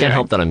knows what they're doing. I can't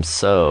help that I'm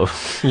so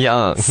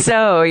young.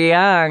 So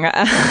young.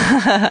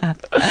 I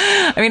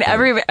mean,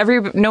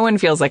 no one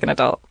feels like an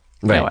adult.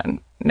 Right.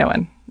 No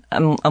one.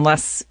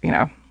 Unless,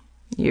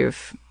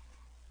 you've...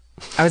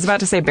 I was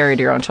about to say buried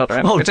your own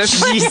children. Oh,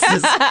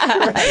 Jesus.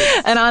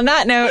 And on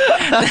that note,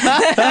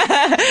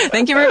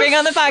 thank you for being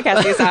on the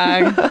podcast,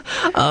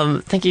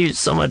 Yusong. Thank you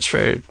so much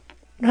for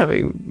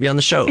having me on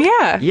the show.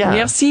 Yeah.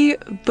 Merci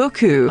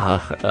beaucoup.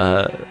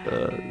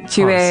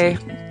 Tu es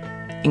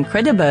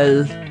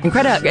incredible.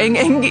 Incroyable.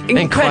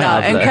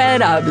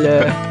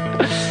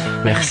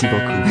 Merci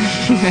beaucoup.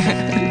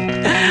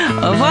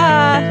 Au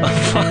revoir.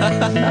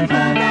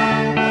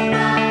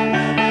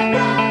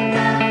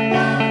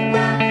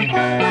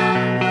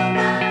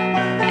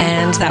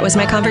 And that was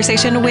my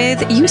conversation with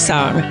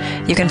Yusong.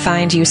 You can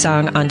find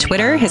Yusong on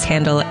Twitter. His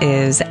handle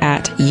is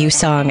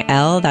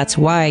 @YusongL. That's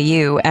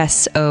YUSONGL.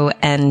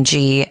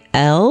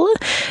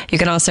 You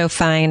can also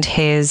find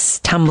his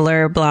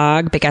Tumblr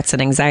blog, Begets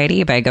an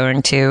Anxiety, by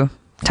going to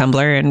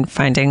Tumblr and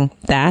finding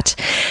that.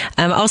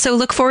 Also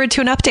look forward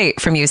to an update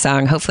from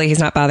Yusong. Hopefully he's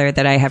not bothered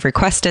that I have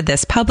requested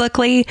this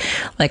publicly,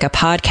 like a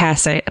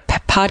podcasting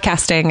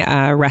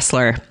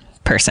wrestler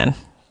person.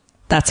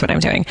 That's what I'm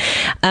doing.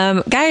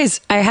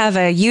 Guys, I have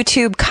a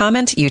YouTube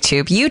comment.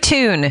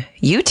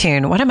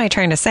 YouTube. What am I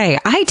trying to say?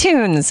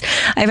 iTunes.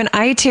 I have an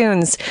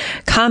iTunes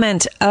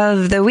comment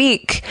of the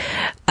week.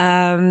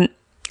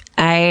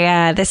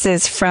 This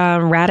is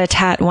from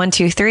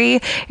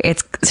Ratatat123.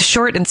 It's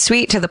short and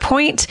sweet, to the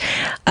point.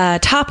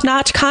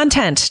 Top-notch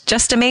content.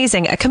 Just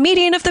amazing. A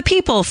comedian of the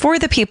people, for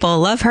the people.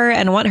 Love her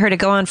and want her to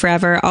go on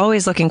forever.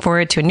 Always looking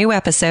forward to a new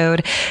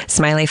episode.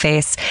 Smiley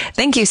face.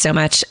 Thank you so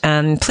much.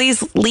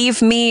 Please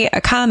leave me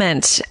a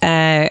comment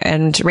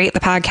and rate the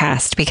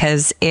podcast,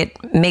 because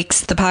it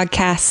makes the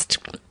podcast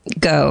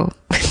go.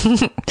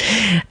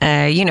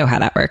 You know how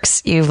that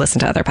works. You've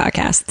listened to other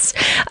podcasts.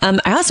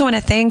 I also want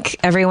to thank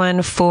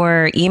everyone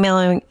for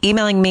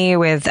emailing me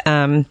with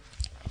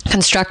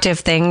constructive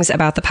things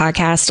about the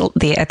podcast.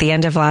 At the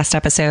end of last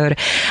episode,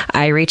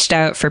 I reached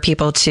out for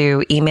people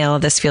to email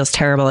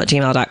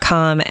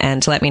thisfeelsterrible@gmail.com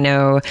and to let me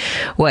know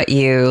what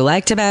you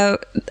liked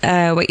about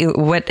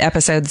what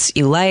episodes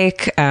you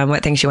like,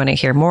 what things you want to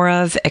hear more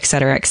of,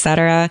 etc.,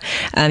 etc.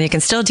 You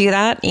can still do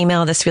that.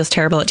 Email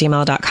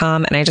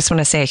thisfeelsterrible@gmail.com, and I just want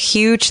to say a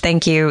huge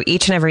thank you.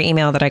 Each and every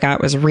email that I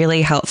got was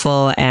really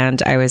helpful,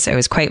 and I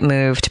was quite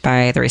moved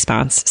by the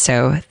response.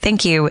 So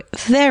thank you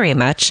very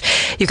much.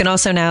 You can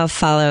also now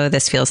follow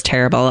This Feels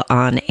Terrible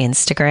on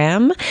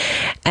Instagram.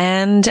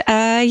 And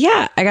I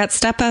got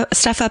stuff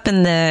up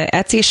in the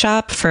Etsy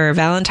shop for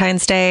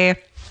Valentine's Day.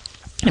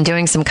 I'm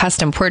doing some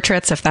custom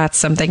portraits if that's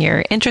something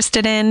you're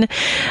interested in.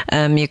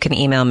 You can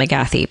email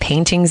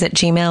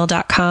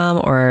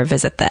McGathyPaintings@gmail.com or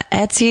visit the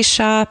Etsy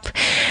shop.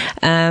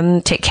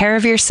 Take care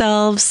of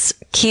yourselves.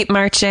 Keep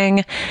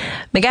marching.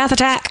 McGath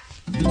attack!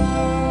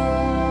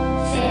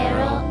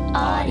 Feral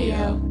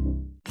Audio.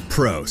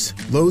 Pros.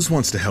 Lowe's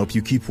wants to help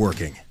you keep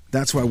working.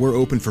 That's why we're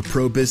open for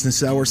pro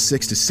business hours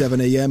 6 to 7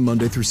 a.m.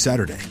 Monday through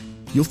Saturday.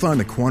 You'll find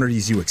the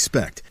quantities you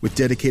expect with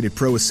dedicated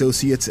pro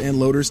associates and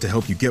loaders to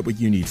help you get what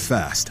you need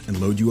fast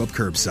and load you up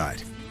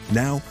curbside.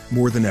 Now,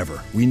 more than ever,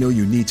 we know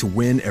you need to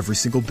win every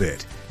single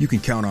bid. You can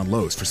count on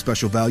Lowe's for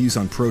special values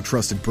on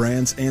pro-trusted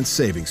brands and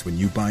savings when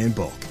you buy in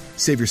bulk.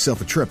 Save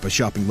yourself a trip by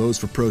shopping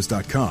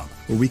Lowe'sForPros.com,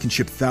 where we can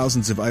ship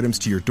thousands of items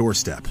to your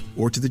doorstep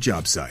or to the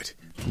job site.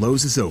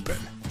 Lowe's is open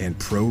and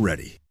pro-ready.